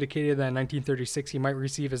 Polls indicated that in 1936 he might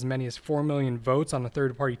receive as many as 4 million votes on a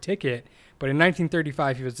third-party ticket, but in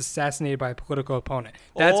 1935 he was assassinated by a political opponent.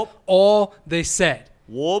 That's all they said.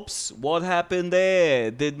 Whoops, what happened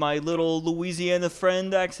there? Did my little Louisiana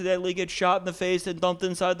friend accidentally get shot in the face and dumped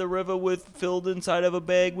inside the river filled inside of a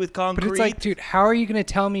bag with concrete? But it's like, dude, how are you going to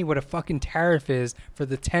tell me what a fucking tariff is for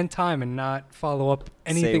the 10th time and not follow up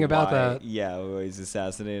anything about that? Yeah, he's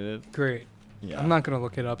assassinated. Great. Yeah. I'm not going to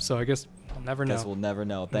look it up, so I guess I'll never know. Guess we'll never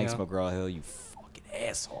know. Thanks, McGraw-Hill, you fucking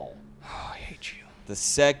asshole. Oh, I hate you. The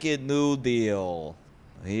second New Deal.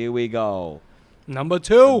 Here we go. Number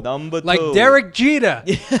two. Like Derek Jeter.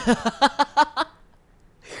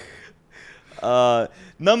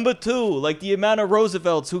 Number two, like the amount of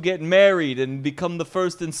Roosevelts who get married and become the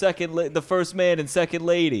first man and second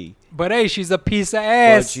lady. But hey, she's a piece of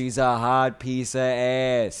ass. But she's a hot piece of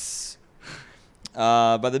ass.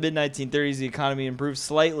 By the mid-1930s, the economy improved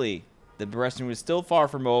slightly. The Depression was still far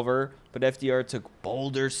from over, but FDR took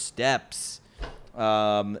bolder steps.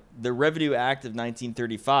 The Revenue Act of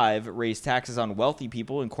 1935 raised taxes on wealthy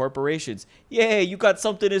people and corporations. Yay, you got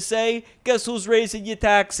something to say? Guess who's raising your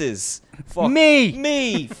taxes?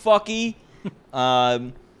 Me, fucky.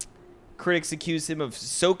 Critics accused him of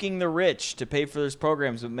soaking the rich to pay for his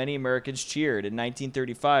programs, but many Americans cheered. In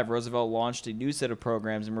 1935, Roosevelt launched a new set of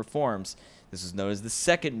programs and reforms. This is known as the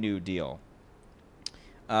Second New Deal.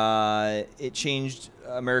 It changed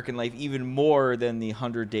American life even more than the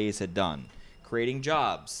 100 Days had done, creating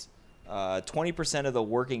jobs. 20% of the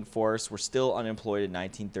working force were still unemployed in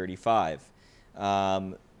 1935.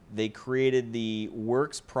 They created the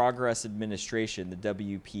Works Progress Administration, the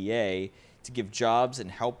WPA, to give jobs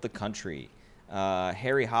and help the country.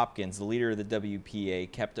 Harry Hopkins, the leader of the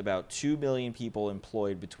WPA, kept about 2 million people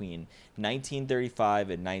employed between 1935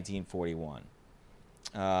 and 1941.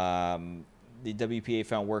 The WPA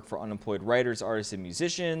found work for unemployed writers, artists, and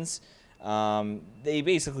musicians. They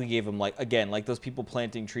basically gave them, like those people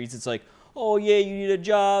planting trees. It's like, oh, yeah, you need a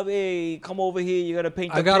job. Hey, come over here. You got to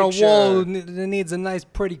paint a picture. I got a wall that needs a nice,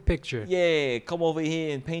 pretty picture. Yeah, come over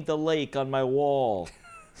here and paint a lake on my wall.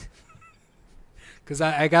 Because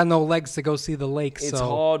I got no legs to go see the lake. It's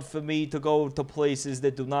hard for me to go to places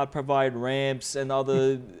that do not provide ramps and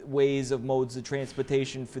other modes of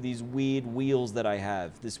transportation for these weird wheels that I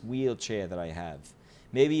have, this wheelchair that I have.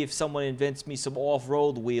 Maybe if someone invents me some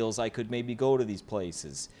off-road wheels, I could maybe go to these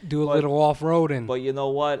places. Do a little off-roading. But you know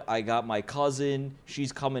what? I got my cousin.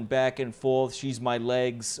 She's coming back and forth. She's my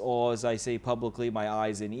legs, or as I say publicly, my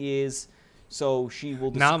eyes and ears. So she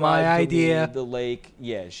will describe to me the lake.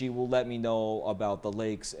 Yeah, she will let me know about the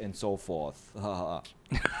lakes and so forth.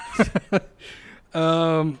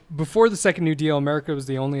 Before the Second New Deal, America was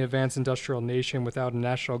the only advanced industrial nation without a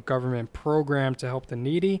national government program to help the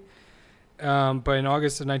needy. But in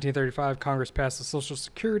August of 1935, Congress passed the Social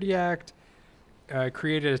Security Act,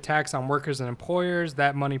 created a tax on workers and employers.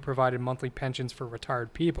 That money provided monthly pensions for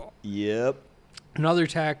retired people. Yep. Another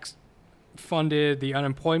tax funded the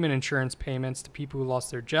unemployment insurance payments to people who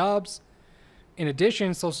lost their jobs. In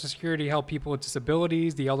addition, Social Security helped people with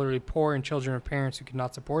disabilities, the elderly, poor, and children of parents who could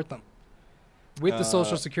not support them. With the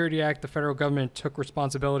Social Security Act, the federal government took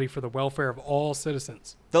responsibility for the welfare of all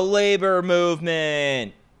citizens. The labor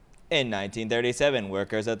movement. In 1937,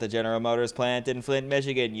 workers at the General Motors plant in Flint,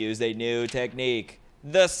 Michigan used a new technique,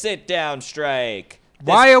 the sit-down strike.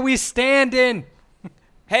 Why are we standing?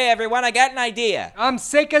 Hey, everyone, I got an idea. I'm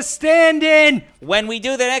sick of standing. When we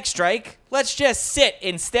do the next strike, let's just sit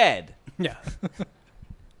instead. Yeah.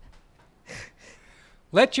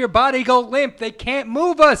 Let your body go limp. They can't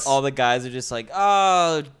move us. All the guys are just like,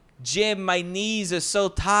 oh, Jim, my knees are so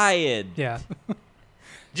tired. Yeah.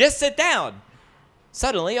 Just sit down.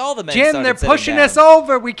 Suddenly, all the men Jim, started they're sitting pushing down. us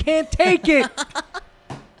over. We can't take it.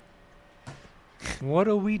 What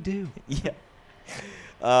do we do? Yeah.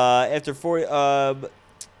 After 40...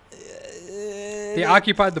 they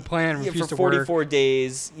occupied the plant and refused for to work. 44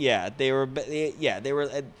 days. They were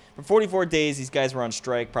for 44 days. These guys were on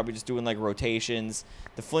strike, probably just doing like rotations.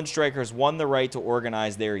 The Flint strikers won the right to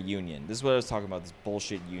organize their union. This is what I was talking about. This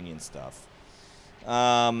bullshit union stuff.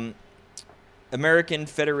 American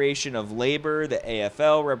Federation of Labor, the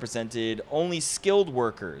AFL, represented only skilled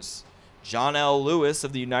workers. John L. Lewis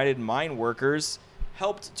of the United Mine Workers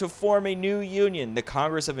helped to form a new union, the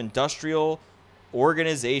Congress of Industrial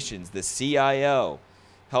Organizations, the CIO.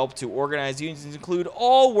 Helped to organize unions include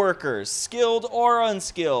all workers, skilled or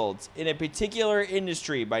unskilled, in a particular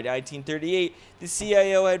industry. By 1938, the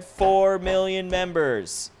CIO had 4 million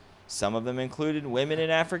members. Some of them included women and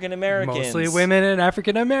African Americans. Mostly women and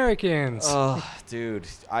African Americans. Oh, dude.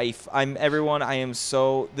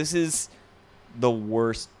 This is the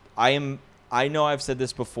worst. I know I've said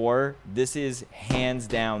this before. This is hands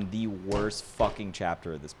down the worst fucking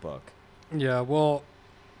chapter of this book. Yeah, well,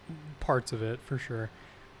 parts of it, for sure.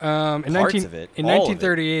 In All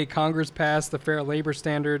 1938, Congress passed the Fair Labor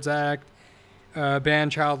Standards Act,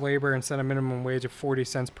 banned child labor, and set a minimum wage of 40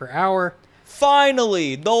 cents per hour.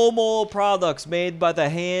 Finally, no more products made by the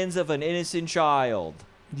hands of an innocent child.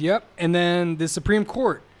 Yep, and then the Supreme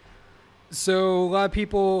Court. So a lot of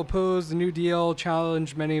people opposed the New Deal,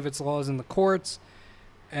 challenged many of its laws in the courts.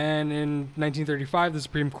 And in 1935, the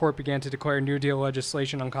Supreme Court began to declare New Deal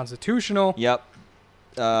legislation unconstitutional. Yep.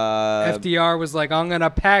 FDR was like, I'm going to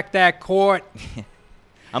pack that court.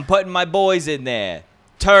 I'm putting my boys in there.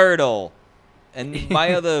 Turtle. And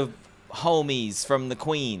my other homies from the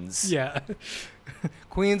Queens. Yeah.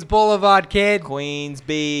 Queens Boulevard, kid. Queens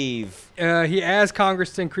Beef. He asked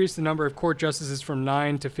Congress to increase the number of court justices from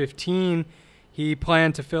 9 to 15. He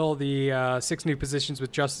planned to fill the 6 new positions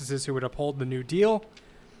with justices who would uphold the New Deal.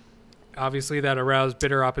 Obviously, that aroused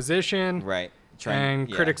bitter opposition. Right.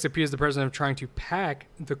 Critics accused the president of trying to pack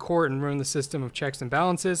the court and ruin the system of checks and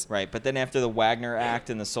balances. Right, but then after the Wagner Act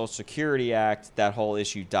and the Social Security Act, that whole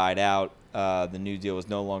issue died out. The New Deal was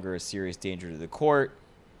no longer a serious danger to the court.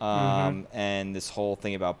 And this whole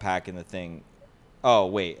thing about packing the thing. Oh,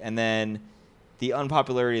 wait. And then the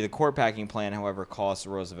unpopularity of the court packing plan, however, cost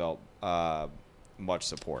Roosevelt much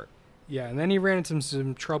support. Yeah, and then he ran into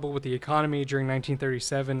some trouble with the economy during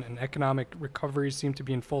 1937, and economic recovery seemed to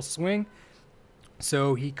be in full swing.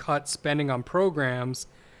 So he cut spending on programs.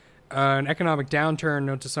 An economic downturn,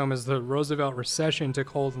 known to some as the Roosevelt recession, took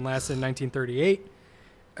hold and lasted in 1938.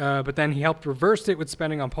 But then he helped reverse it with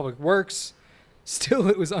spending on public works. Still,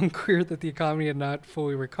 it was unclear that the economy had not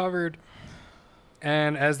fully recovered.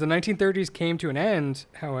 And as the 1930s came to an end,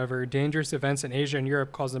 however, dangerous events in Asia and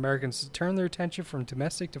Europe caused Americans to turn their attention from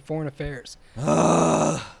domestic to foreign affairs.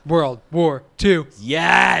 World War II.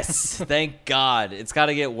 Yes! Thank God. It's got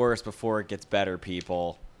to get worse before it gets better,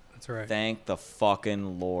 people. That's right. Thank the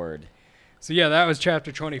fucking Lord. So, yeah, that was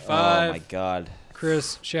chapter 25. Oh, my God.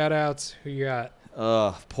 Chris, shout-outs. Who you got?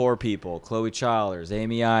 Poor people. Chloe Childers,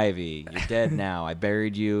 Amy Ivy. You're dead now. I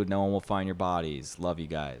buried you. No one will find your bodies. Love you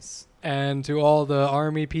guys. And to all the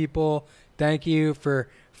Army people, thank you for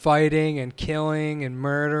fighting and killing and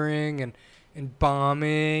murdering and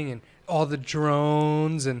bombing and all the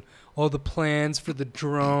drones and all the plans for the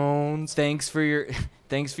drones. Thanks for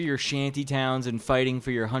your shanty towns and fighting for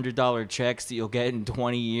your $100 checks that you'll get in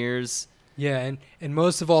 20 years. Yeah, and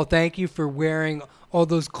most of all, thank you for wearing all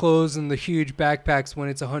those clothes and the huge backpacks when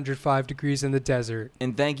it's 105 degrees in the desert.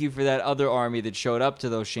 And thank you for that other army that showed up to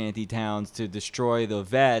those shanty towns to destroy the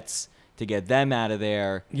vets to get them out of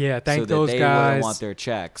there. Yeah, thank so those that they guys. wouldn't want their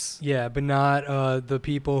checks. Yeah, but not the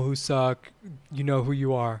people who suck. You know who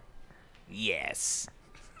you are. Yes.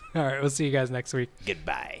 All right, we'll see you guys next week.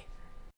 Goodbye.